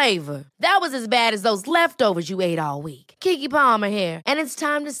 No flavor. That was as bad as those leftovers you ate all week. Keke Palmer here. And it's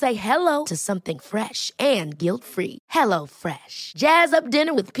time to say hello to something fresh and guilt-free. Hello Fresh. Jazz up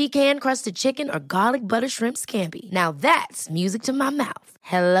dinner with pecan-crusted chicken or garlic butter shrimp scampi. Now that's music to my mouth.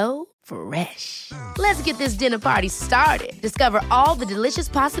 Hello Fresh. Let's get this dinner party started. Discover all the delicious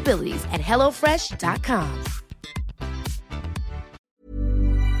possibilities at HelloFresh.com.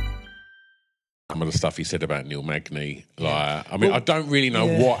 Some of the stuff he said about Neil Magny, I don't really know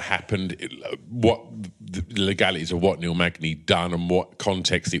what happened, what the legalities of what Neil Magny done and what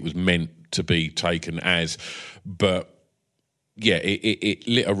context it was meant to be taken as, but it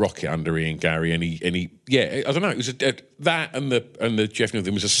lit a rocket under Ian Gary, and he I don't know, it was that and the Jeff Neal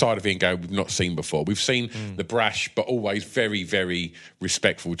thing was a side of Ian Gary we've not seen before. We've seen the brash, but always very, very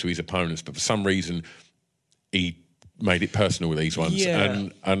respectful to his opponents, but for some reason he made it personal with these ones,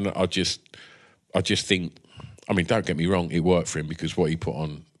 and I just think, don't get me wrong, it worked for him because what he put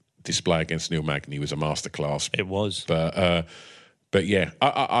on display against Neil Magny was a masterclass. It was. But yeah,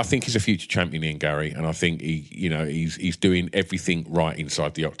 I think he's a future champion, Ian Gary, and I think he's doing everything right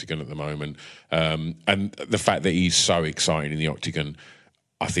inside the octagon at the moment. And the fact that he's so exciting in the octagon,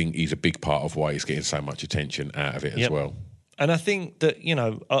 I think he's a big part of why he's getting so much attention out of it as well. And I think that,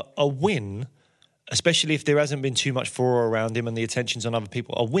 a win especially if there hasn't been too much furore around him and the attention's on other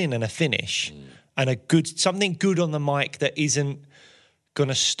people, a win and a finish and something good on the mic that isn't going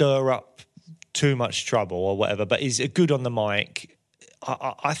to stir up too much trouble or whatever, but is good on the mic,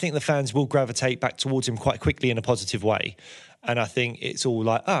 I think the fans will gravitate back towards him quite quickly in a positive way. And I think it's all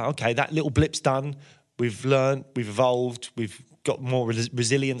like, okay, that little blip's done. We've learned, we've evolved, we've got more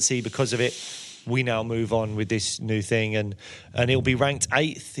resiliency because of it. We now move on with this new thing, and he'll be ranked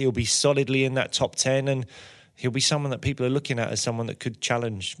 8th. He'll be solidly in that top 10, and he'll be someone that people are looking at as someone that could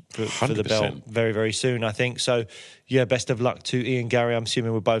challenge for the belt very, very soon, I think. So, yeah, best of luck to Ian Gary. I'm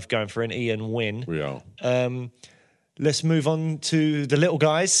assuming we're both going for an Ian win. We are. Let's move on to the little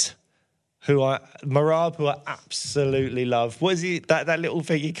guys. Merab, who I absolutely love. What is he? That little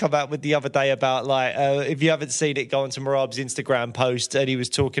thing he come out with the other day about, like, if you haven't seen it, go onto Merab's Instagram post, and he was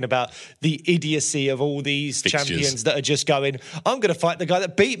talking about the idiocy of all these champions that are just going, I'm going to fight the guy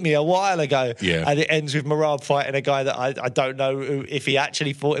that beat me a while ago. Yeah. And it ends with Merab fighting a guy that I don't know if he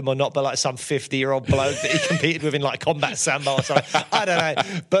actually fought him or not, but like some 50-year-old bloke that he competed with in like Combat Sambo or something. I don't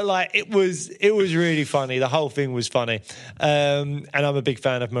know. But like it was really funny. The whole thing was funny. And I'm a big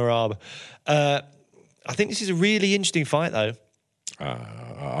fan of Merab. I think this is a really interesting fight, though.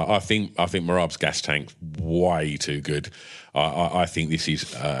 I think Merab's gas tank way too good. I think this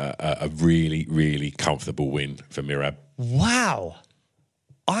is a really, really comfortable win for Merab. Wow.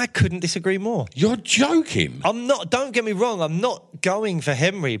 I couldn't disagree more. You're joking. I'm not. Don't get me wrong. I'm not going for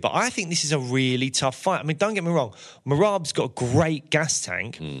Henry, but I think this is a really tough fight. I mean, don't get me wrong. Merab's got a great gas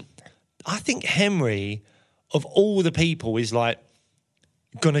tank. I think Henry, of all the people, is like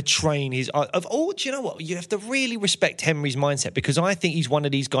going to train his... do you know what? You have to really respect Henry's mindset, because I think he's one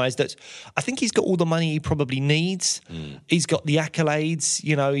of these guys that's... I think he's got all the money he probably needs. He's got the accolades.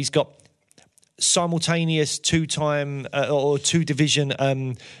 You know, he's got simultaneous two-time or two-division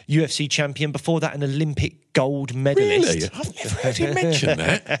UFC champion. Before that, an Olympic gold medalist. Really? I've never heard him mention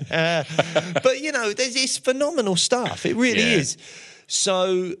that. But, you know, it's phenomenal stuff. It really is.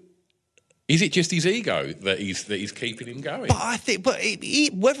 So... Is it just his ego that he's keeping him going? But I think,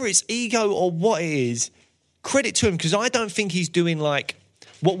 whether it's ego or what it is, credit to him, because I don't think he's doing like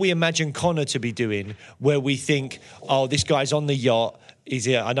what we imagine Conor to be doing, where we think, oh, this guy's on the yacht. He's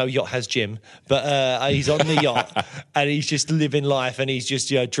here. I know yacht has gym, but he's on the yacht and he's just living life, and he's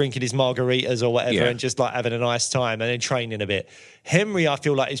just drinking his margaritas or whatever, and just like having a nice time and then training a bit. Henry, I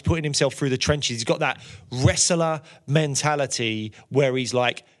feel like, is putting himself through the trenches. He's got that wrestler mentality where he's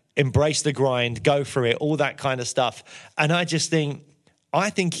like, embrace the grind, go for it, all that kind of stuff. And I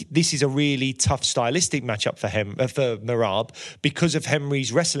think this is a really tough stylistic matchup for Merab, because of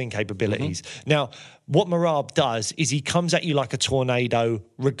Henry's wrestling capabilities. Now, what Merab does is he comes at you like a tornado,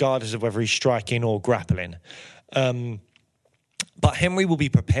 regardless of whether he's striking or grappling. But Henry will be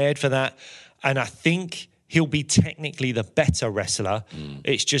prepared for that, and I think he'll be technically the better wrestler.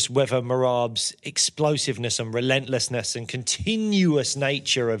 It's just whether Merab's explosiveness and relentlessness and continuous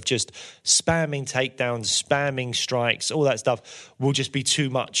nature of just spamming takedowns, spamming strikes, all that stuff will just be too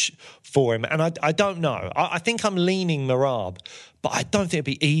much for him. And I don't know. I think I'm leaning Merab, but I don't think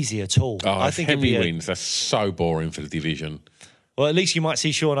it'd be easy at all. I think Henry wins, that's so boring for the division. Well, at least you might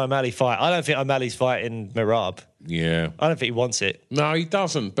see Sean O'Malley fight. I don't think O'Malley's fighting Merab. Yeah. I don't think he wants it. No, he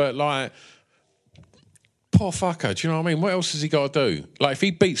doesn't. But like... Poor fucker, do you know what I mean? What else has he got to do? Like, if he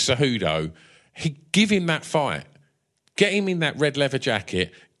beats Cejudo, give him that fight. Get him in that red leather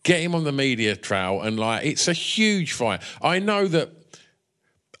jacket. Get him on the media trail. And, like, it's a huge fight. I know that...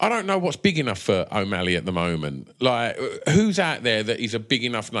 I don't know what's big enough for O'Malley at the moment. Like, who's out there that is a big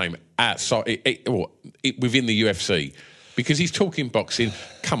enough name outside within the UFC? Because he's talking boxing.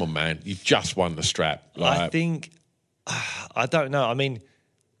 Come on, man. You've just won the strap. Like, I think... I don't know. I mean...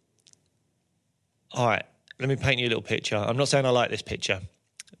 All right. Let me paint you a little picture. I'm not saying I like this picture,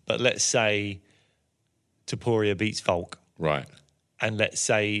 but let's say Topuria beats Volk. Right. And let's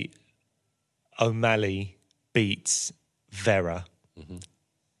say O'Malley beats Vera.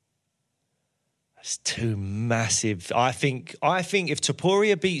 That's too massive. I think if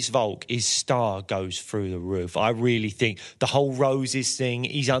Topuria beats Volk, his star goes through the roof. I really think the whole Roses thing,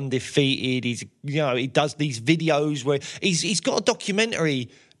 he's undefeated. He does these videos where he's got a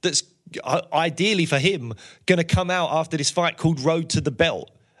documentary that's ideally for him going to come out after this fight called Road to the Belt,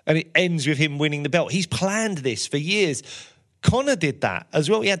 and it ends with him winning the belt. He's planned this for years. Conor did that as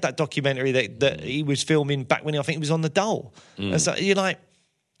well. He had that documentary that he was filming back when I think he was on the Dole. And so you're like,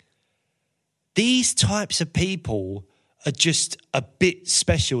 these types of people are just a bit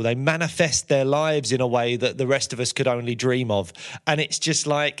special. They manifest their lives in a way that the rest of us could only dream of. And it's just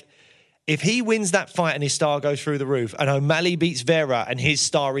like, if he wins that fight and his star goes through the roof, and O'Malley beats Vera and his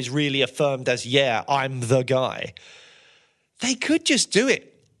star is really affirmed as, yeah, I'm the guy, they could just do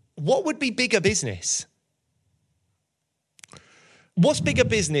it. What would be bigger business? What's bigger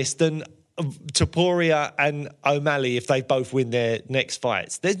business than Topuria and O'Malley if they both win their next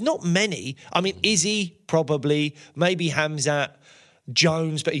fights? There's not many. I mean, Izzy, probably. Maybe Hamzat,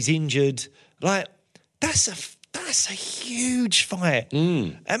 Jones, but he's injured. Like, that's a huge fight.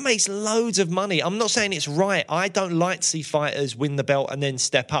 That makes loads of money. I'm not saying it's right. I don't like to see fighters win the belt and then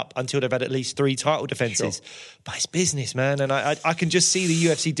step up until they've had at least 3 title defences. Sure. But it's business, man. And I can just see the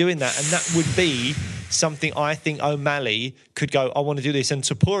UFC doing that. And that would be something I think O'Malley could go, I want to do this. And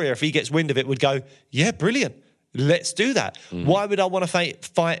Topuria, if he gets wind of it, would go, yeah, brilliant. Let's do that. Why would I want to fight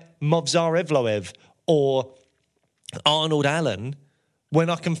Movsar Evloev or Arnold Allen when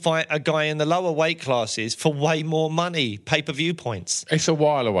I can fight a guy in the lower weight classes for way more money, pay-per-view points? It's a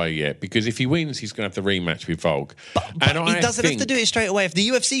while away yet, because if he wins, he's going to have the rematch with Volk. But he doesn't have to do it straight away. If the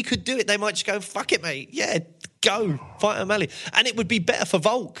UFC could do it, they might just go, fuck it, mate. Yeah, go, fight O'Malley. And it would be better for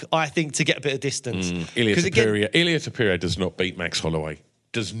Volk, I think, to get a bit of distance. Ilia Topuria does not beat Max Holloway.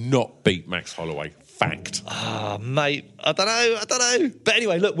 Does not beat Max Holloway. Fact. Mate, I don't know. But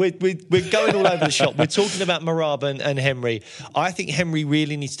anyway, look, we're going all over the shop. We're talking about Merab and Henry. I think Henry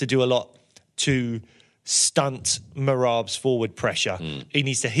really needs to do a lot to stunt Merab's forward pressure. He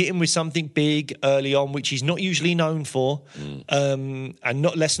needs to hit him with something big early on, which he's not usually known for. And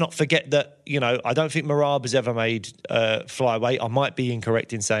let's not forget that, I don't think Merab has ever made flyweight. I might be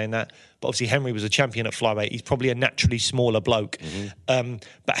incorrect in saying that. But obviously Henry was a champion at flyweight. He's probably a naturally smaller bloke.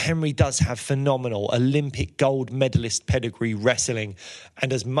 But Henry does have phenomenal Olympic gold medalist pedigree wrestling.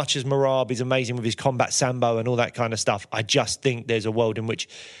 And as much as Merab is amazing with his combat sambo and all that kind of stuff, I just think there's a world in which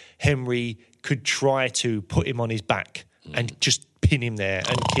Henry could try to put him on his back and just pin him there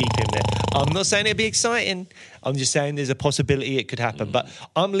and keep him there. I'm not saying it'd be exciting. I'm just saying there's a possibility it could happen. But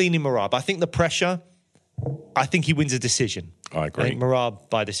I'm leaning Merab. I think the pressure, I think he wins a decision. I agree. I think Merab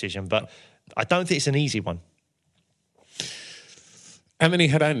by decision, but I don't think it's an easy one. Anthony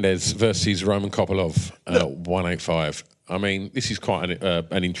Hernandez versus Roman Kopylov, 185. I mean, this is quite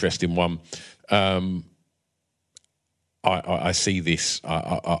an interesting one. I see this.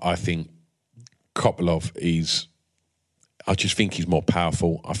 I think Kopylov is... I just think he's more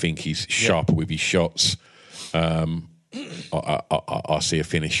powerful. I think he's sharper with his shots. I see a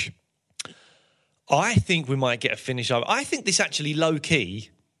finish. I think we might get a finish. I think this actually low-key,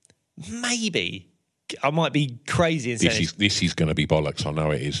 maybe... I might be crazy in saying this is going to be bollocks. I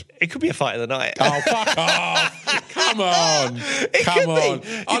know it is. It could be a fight of the night. Oh, fuck off. Come on. Come on.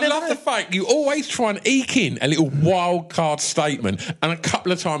 I love the fact you always try and eke in a little wild card statement, and a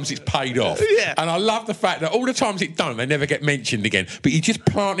couple of times it's paid off. Yeah. And I love the fact that all the times it don't, they never get mentioned again. But you just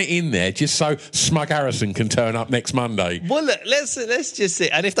plant it in there just so Smug Harrison can turn up next Monday. Well, look, let's just see.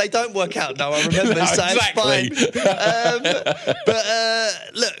 And if they don't work out, no, I remember saying it's fine. But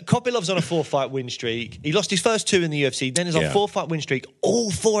look, Kopylov's on a 4-fight win streak. He lost his first 2 in the UFC. Then he's on a 4-fight win streak.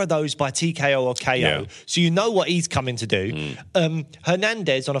 All 4 of those by TKO or KO. Yeah. So you know what he's coming to do.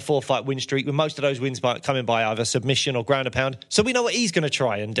 Hernandez on a 4-fight win streak with most of those wins coming by either submission or ground and pound. So we know what he's going to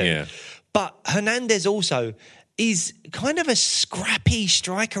try and do. Yeah. But Hernandez also is kind of a scrappy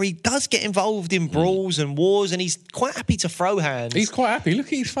striker. He does get involved in brawls and wars, and he's quite happy to throw hands. He's quite happy. Look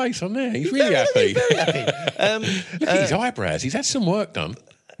at his face on there. He's really happy. He's very happy. Look at his eyebrows. He's had some work done.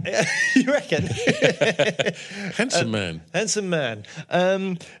 You reckon? Handsome man. Handsome man.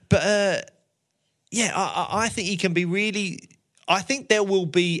 I think he can be really... I think there will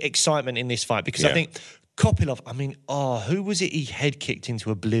be excitement in this fight because I think Kopylov, who was it he head kicked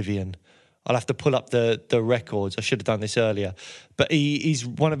into oblivion? I'll have to pull up the records. I should have done this earlier. But he's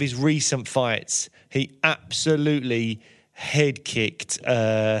one of his recent fights. He absolutely head kicked...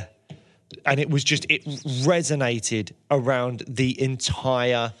 and it resonated around the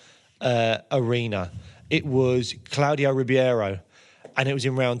entire arena. It was Claudio Ribeiro, and it was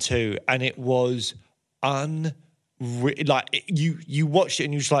in round 2, and it was you watched it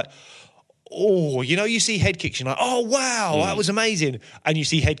and you was like, oh, you see head kicks, you're like, oh wow, that was amazing, and you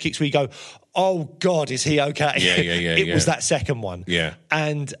see head kicks where you go, oh God, is he okay? It was that second one,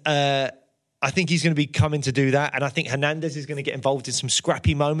 and. I think he's going to be coming to do that. And I think Hernandez is going to get involved in some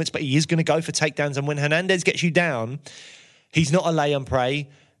scrappy moments, but he is going to go for takedowns. And when Hernandez gets you down, he's not a lay and pray.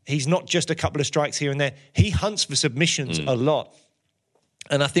 He's not just a couple of strikes here and there. He hunts for submissions a lot.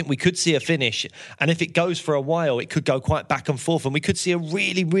 And I think we could see a finish. And if it goes for a while, it could go quite back and forth. And we could see a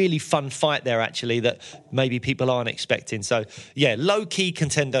really, really fun fight there, actually, that maybe people aren't expecting. So, low-key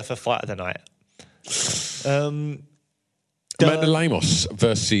contender for fight of the night. Amanda Lemos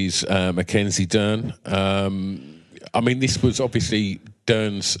versus Mackenzie Dern. I mean, this was obviously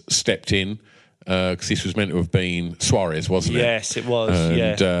Dern's stepped in because this was meant to have been Suarez, wasn't it? Yes, it was.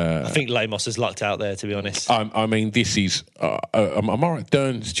 And, I think Lemos has lucked out there, to be honest. I mean, this is. Am I right?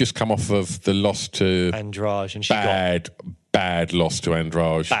 Dern's just come off of the loss to Andrade, and she bad loss to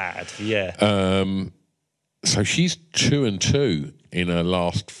Andrade. Bad, yeah. So she's 2-2 in her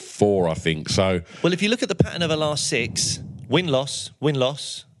last 4, I think. So, well, if you look at the pattern of her last 6, win-loss,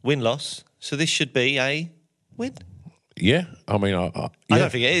 win-loss, win-loss. So this should be a win. Yeah, I mean, I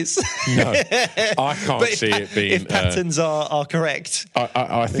don't think it is. No, I can't see it being. If patterns are correct,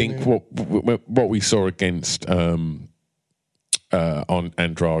 I think what we saw against on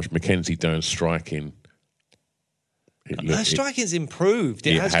Andrade, Mackenzie Dern striking. Her striking's improved.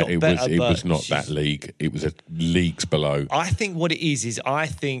 It has got better. It was not that league. It was leagues below. I think what it is I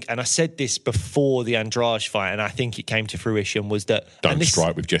think, and I said this before the Andrade fight, and I think it came to fruition, was that... Don't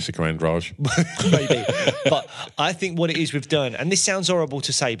strike with Jessica Andrade. Maybe. But I think what it is we've done, and this sounds horrible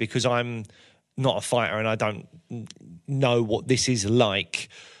to say because I'm not a fighter and I don't know what this is like,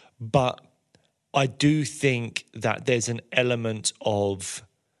 but I do think that there's an element of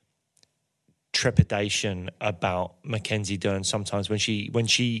trepidation about Mackenzie Dern sometimes when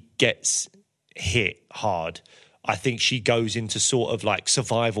she gets hit hard. I think she goes into sort of like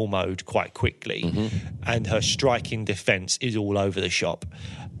survival mode quite quickly, and her striking defense is all over the shop.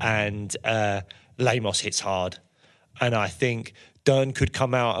 And Lemos hits hard, and I think Dern could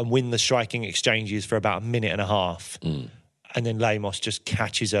come out and win the striking exchanges for about a minute and a half. And then Lemos just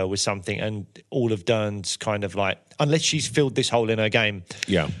catches her with something, and all of Dern's kind of like, unless she's filled this hole in her game,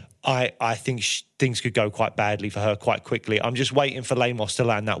 I think things could go quite badly for her quite quickly. I'm just waiting for Lemos to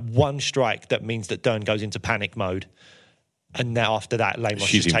land that one strike that means that Dern goes into panic mode. And now after that, Lemos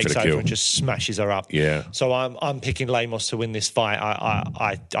just takes over and just smashes her up. Yeah. So I'm picking Lemos to win this fight.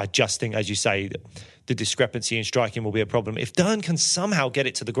 I just think, as you say, that the discrepancy in striking will be a problem. If Dern can somehow get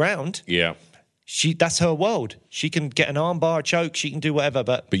it to the ground... Yeah. That's her world. She can get an armbar, a choke, she can do whatever,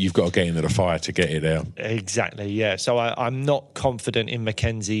 but you've got to get into the fire to get it out. Exactly, yeah. So I'm not confident in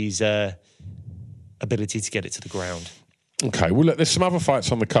Mackenzie's ability to get it to the ground. Okay, well, look, there's some other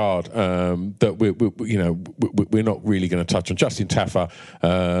fights on the card that we're not really going to touch on. Justin Taffa.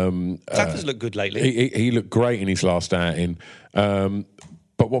 Taffa's looked good lately. He looked great in his last outing.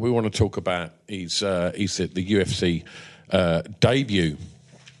 But what we want to talk about is the UFC debut.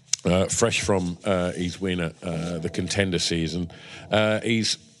 Fresh from his win at the Contender season.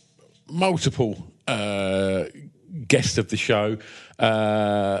 He's multiple guest of the show.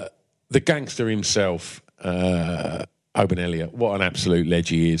 The gangster himself, Oban Elliott. What an absolute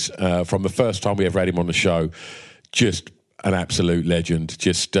legend he is. From the first time we ever had him on the show, just an absolute legend.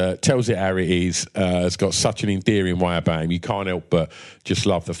 Just tells it how it is. Has got such an endearing way about him. You can't help but just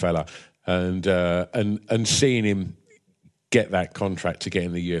love the fella. And seeing him get that contract to get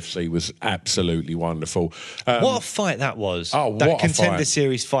in the UFC was absolutely wonderful. What a fight that was. Oh, that what a Contender fight.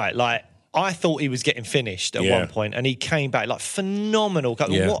 Series fight. Like, I thought he was getting finished at one point, and he came back like phenomenal.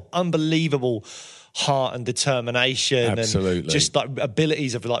 What unbelievable heart and determination. Absolutely. And just like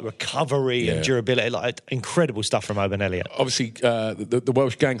abilities of like recovery and durability. Like incredible stuff from Oban Elliott. Obviously, the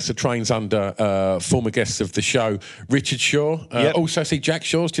Welsh gangster trains under former guests of the show, Richard Shaw. Also, see Jack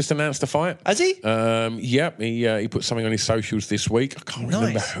Shaw's just announced a fight. Has he? He put something on his socials this week. I can't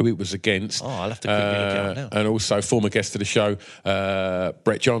remember who it was against. Oh, I'll have to quickly look it up now. And also former guest of the show,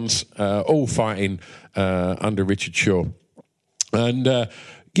 Brett Johns, all fighting under Richard Shaw. And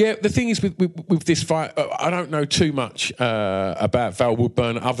the thing is with this fight, I don't know too much about Val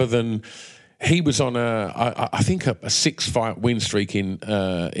Woodburn other than he was on I think a 6-fight win streak in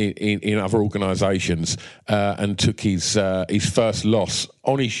other organisations and took his first loss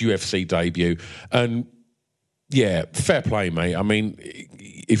on his UFC debut. And yeah, fair play, mate. I mean,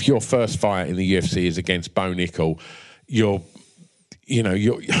 if your first fight in the UFC is against Bo Nickel, you're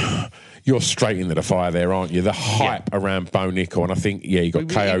straight into the fire there, aren't you? The hype around Bo Nickel, and I think, he got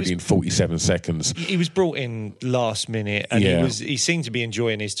KO'd in 47 seconds. He was brought in last minute, and he seemed to be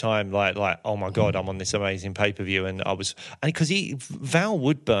enjoying his time. Like, oh my God, I'm on this amazing pay-per-view, and because Val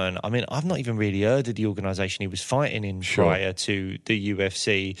Woodburn. I mean, I've not even really heard of the organisation he was fighting in prior to the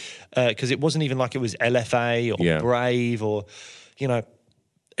UFC, because it wasn't even like it was LFA or Brave or,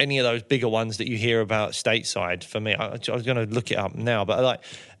 any of those bigger ones that you hear about stateside. For me, I was going to look it up now, but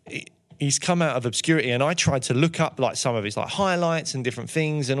he's come out of obscurity, and I tried to look up like some of his like highlights and different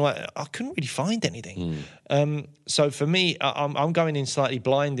things, and I couldn't really find anything. So for me, I'm going in slightly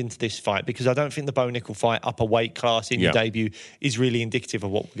blind into this fight because I don't think the Bo Nickel fight up a weight class in your debut is really indicative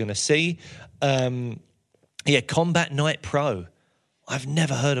of what we're going to see. Yeah, Combat Night Pro. I've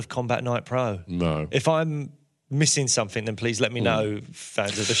never heard of Combat Night Pro. No. If I'm missing something, then please let me know,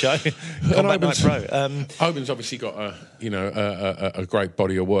 fans of the show. Combat Night Pro. Oban's obviously got a great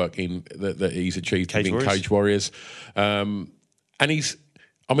body of work in that he's achieved in Cage Warriors, and he's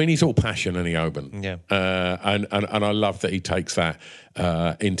all passion, isn't he, Oban? Yeah. And I love that he takes that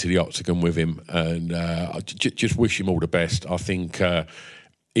into the octagon with him, and I just wish him all the best. I think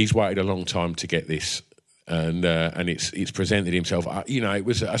he's waited a long time to get this. And it's presented himself. It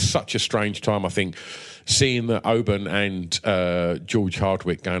was such a strange time. I think seeing that Oban and George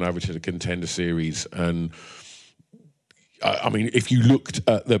Hardwick going over to the Contender Series, and if you looked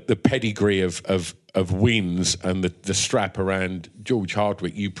at the pedigree of wins and the strap around George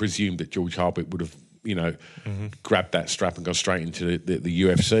Hardwick, you presumed that George Hardwick would have grabbed that strap and gone straight into the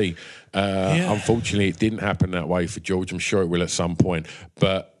UFC. Unfortunately, it didn't happen that way for George. I'm sure it will at some point,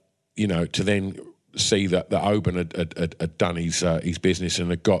 but to then see that Oban had done his business and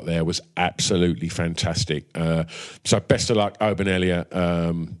had got there was absolutely fantastic. So best of luck, Oban Elliott,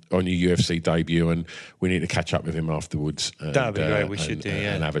 on your UFC debut, and we need to catch up with him afterwards. That'd be great. We should do,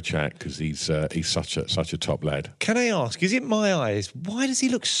 and have a chat, because he's such a top lad. Can I ask? Is it my eyes? Why does he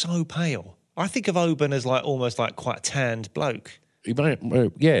look so pale? I think of Oban as almost quite a tanned bloke. Yeah,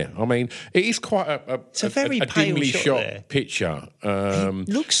 it is quite it's a very pale dimly shot there. picture. He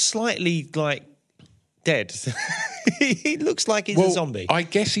looks slightly dead. He looks like he's a zombie. I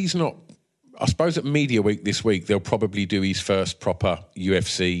guess he's not. I suppose at Media Week this week they'll probably do his first proper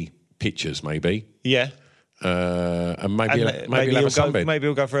UFC pictures, maybe. Yeah. And maybe he'll have a sunbed. Maybe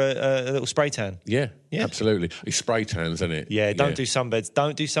he'll go for a little spray tan. Yeah, absolutely. He spray tans, isn't it? Yeah, don't do sunbeds.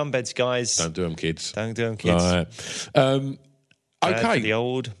 Don't do sunbeds, guys. Don't do them, kids. Don't do them, kids. Right. Okay. The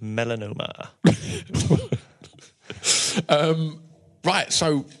old melanoma. Right,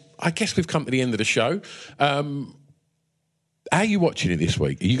 so I guess we've come to the end of the show. How are you watching it this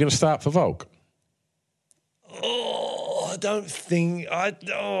week? Are you going to start for Volk? I don't think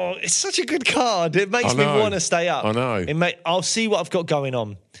it's such a good card. It makes me want to stay up. I know. I'll see what I've got going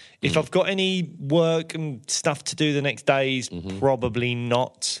on. If I've got any work and stuff to do the next days, probably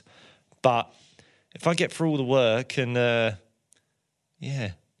not. But if I get through all the work and Do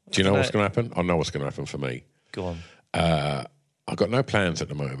you know what's going to happen? I know what's going to happen for me. Go on. I've got no plans at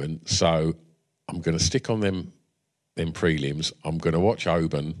the moment, so I'm going to stick on them prelims. I'm going to watch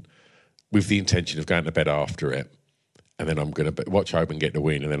Oban with the intention of going to bed after it. And then I'm going to watch Oban get the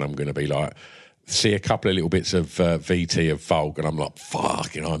win, and then I'm going to be see a couple of little bits of VT of Volk, and I'm like,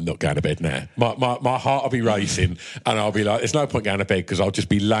 fuck, I'm not going to bed now. My heart will be racing, and I'll be like, there's no point going to bed, because I'll just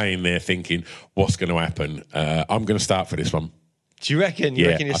be laying there thinking, what's going to happen? I'm going to start for this one. Do you reckon? You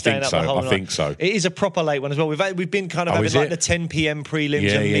reckon you're staying up the whole night? I think so. It is a proper late one as well. We've been kind of having the 10 p.m.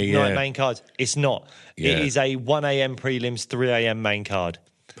 prelims and midnight main cards. It's not. Yeah. It is a 1 a.m. prelims, 3 a.m. main card.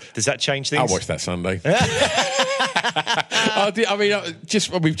 Does that change things? I'll watch that Sunday.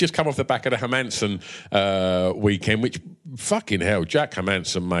 We've just come off the back of the Hermansson weekend, which fucking hell, Jack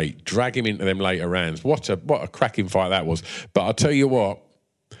Hermansson, mate, drag him into them later rounds. What a cracking fight that was. But I'll tell you what,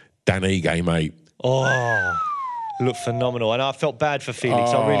 Dan Ige, mate. Oh, looked phenomenal, and I felt bad for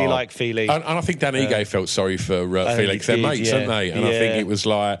Felix. I really like Felix, and I think Dan Ige felt sorry for Felix. They're mates, aren't they? And I think it was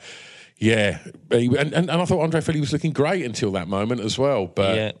like. Yeah, and I thought Andre Fili was looking great until that moment as well.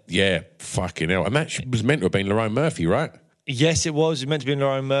 But fucking hell. And that was meant to have been Lerone Murphy, right? Yes, it was. It was meant to be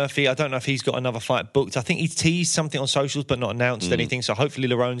Lerone Murphy. I don't know if he's got another fight booked. I think he teased something on socials but not announced anything. So hopefully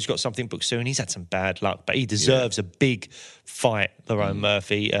Lerone's got something booked soon. He's had some bad luck, but he deserves a big fight, Lerone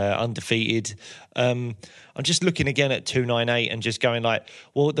Murphy, undefeated. I'm just looking again at 298 and just going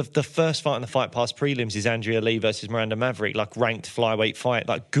the first fight in the Fight Pass prelims is Andrea Lee versus Miranda Maverick, ranked flyweight fight,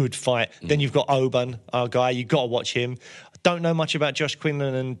 good fight. Then you've got Oban, our guy. You've got to watch him. I don't know much about Josh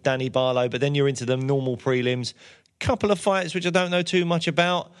Quinlan and Danny Barlow, but then you're into the normal prelims. Couple of fights which I don't know too much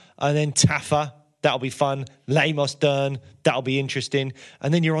about, and then Taffa, that'll be fun. Lemos Dern, that'll be interesting,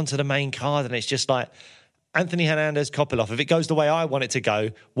 and then you're onto the main card, and it's just Anthony Hernandez Kopylov. If it goes the way I want it to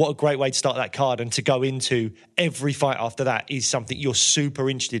go, what a great way to start that card, and to go into every fight after that is something you're super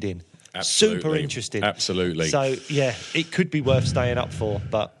interested in. Absolutely. Super interested. Absolutely. So, it could be worth staying up for,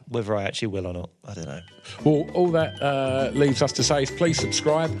 but whether I actually will or not, I don't know. Well, all that leaves us to say is please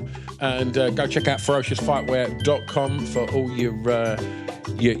subscribe and go check out ferociousfightwear.com for all your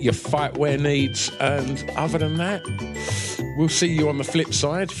fightwear needs. And other than that, we'll see you on the flip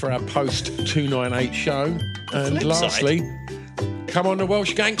side for our post-298 show. And lastly... Come on, the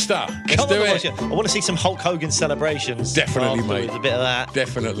Welsh Gangster. Let's do it. I want to see some Hulk Hogan celebrations. Definitely, mate. A bit of that.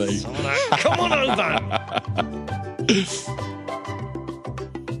 Definitely. Come on over.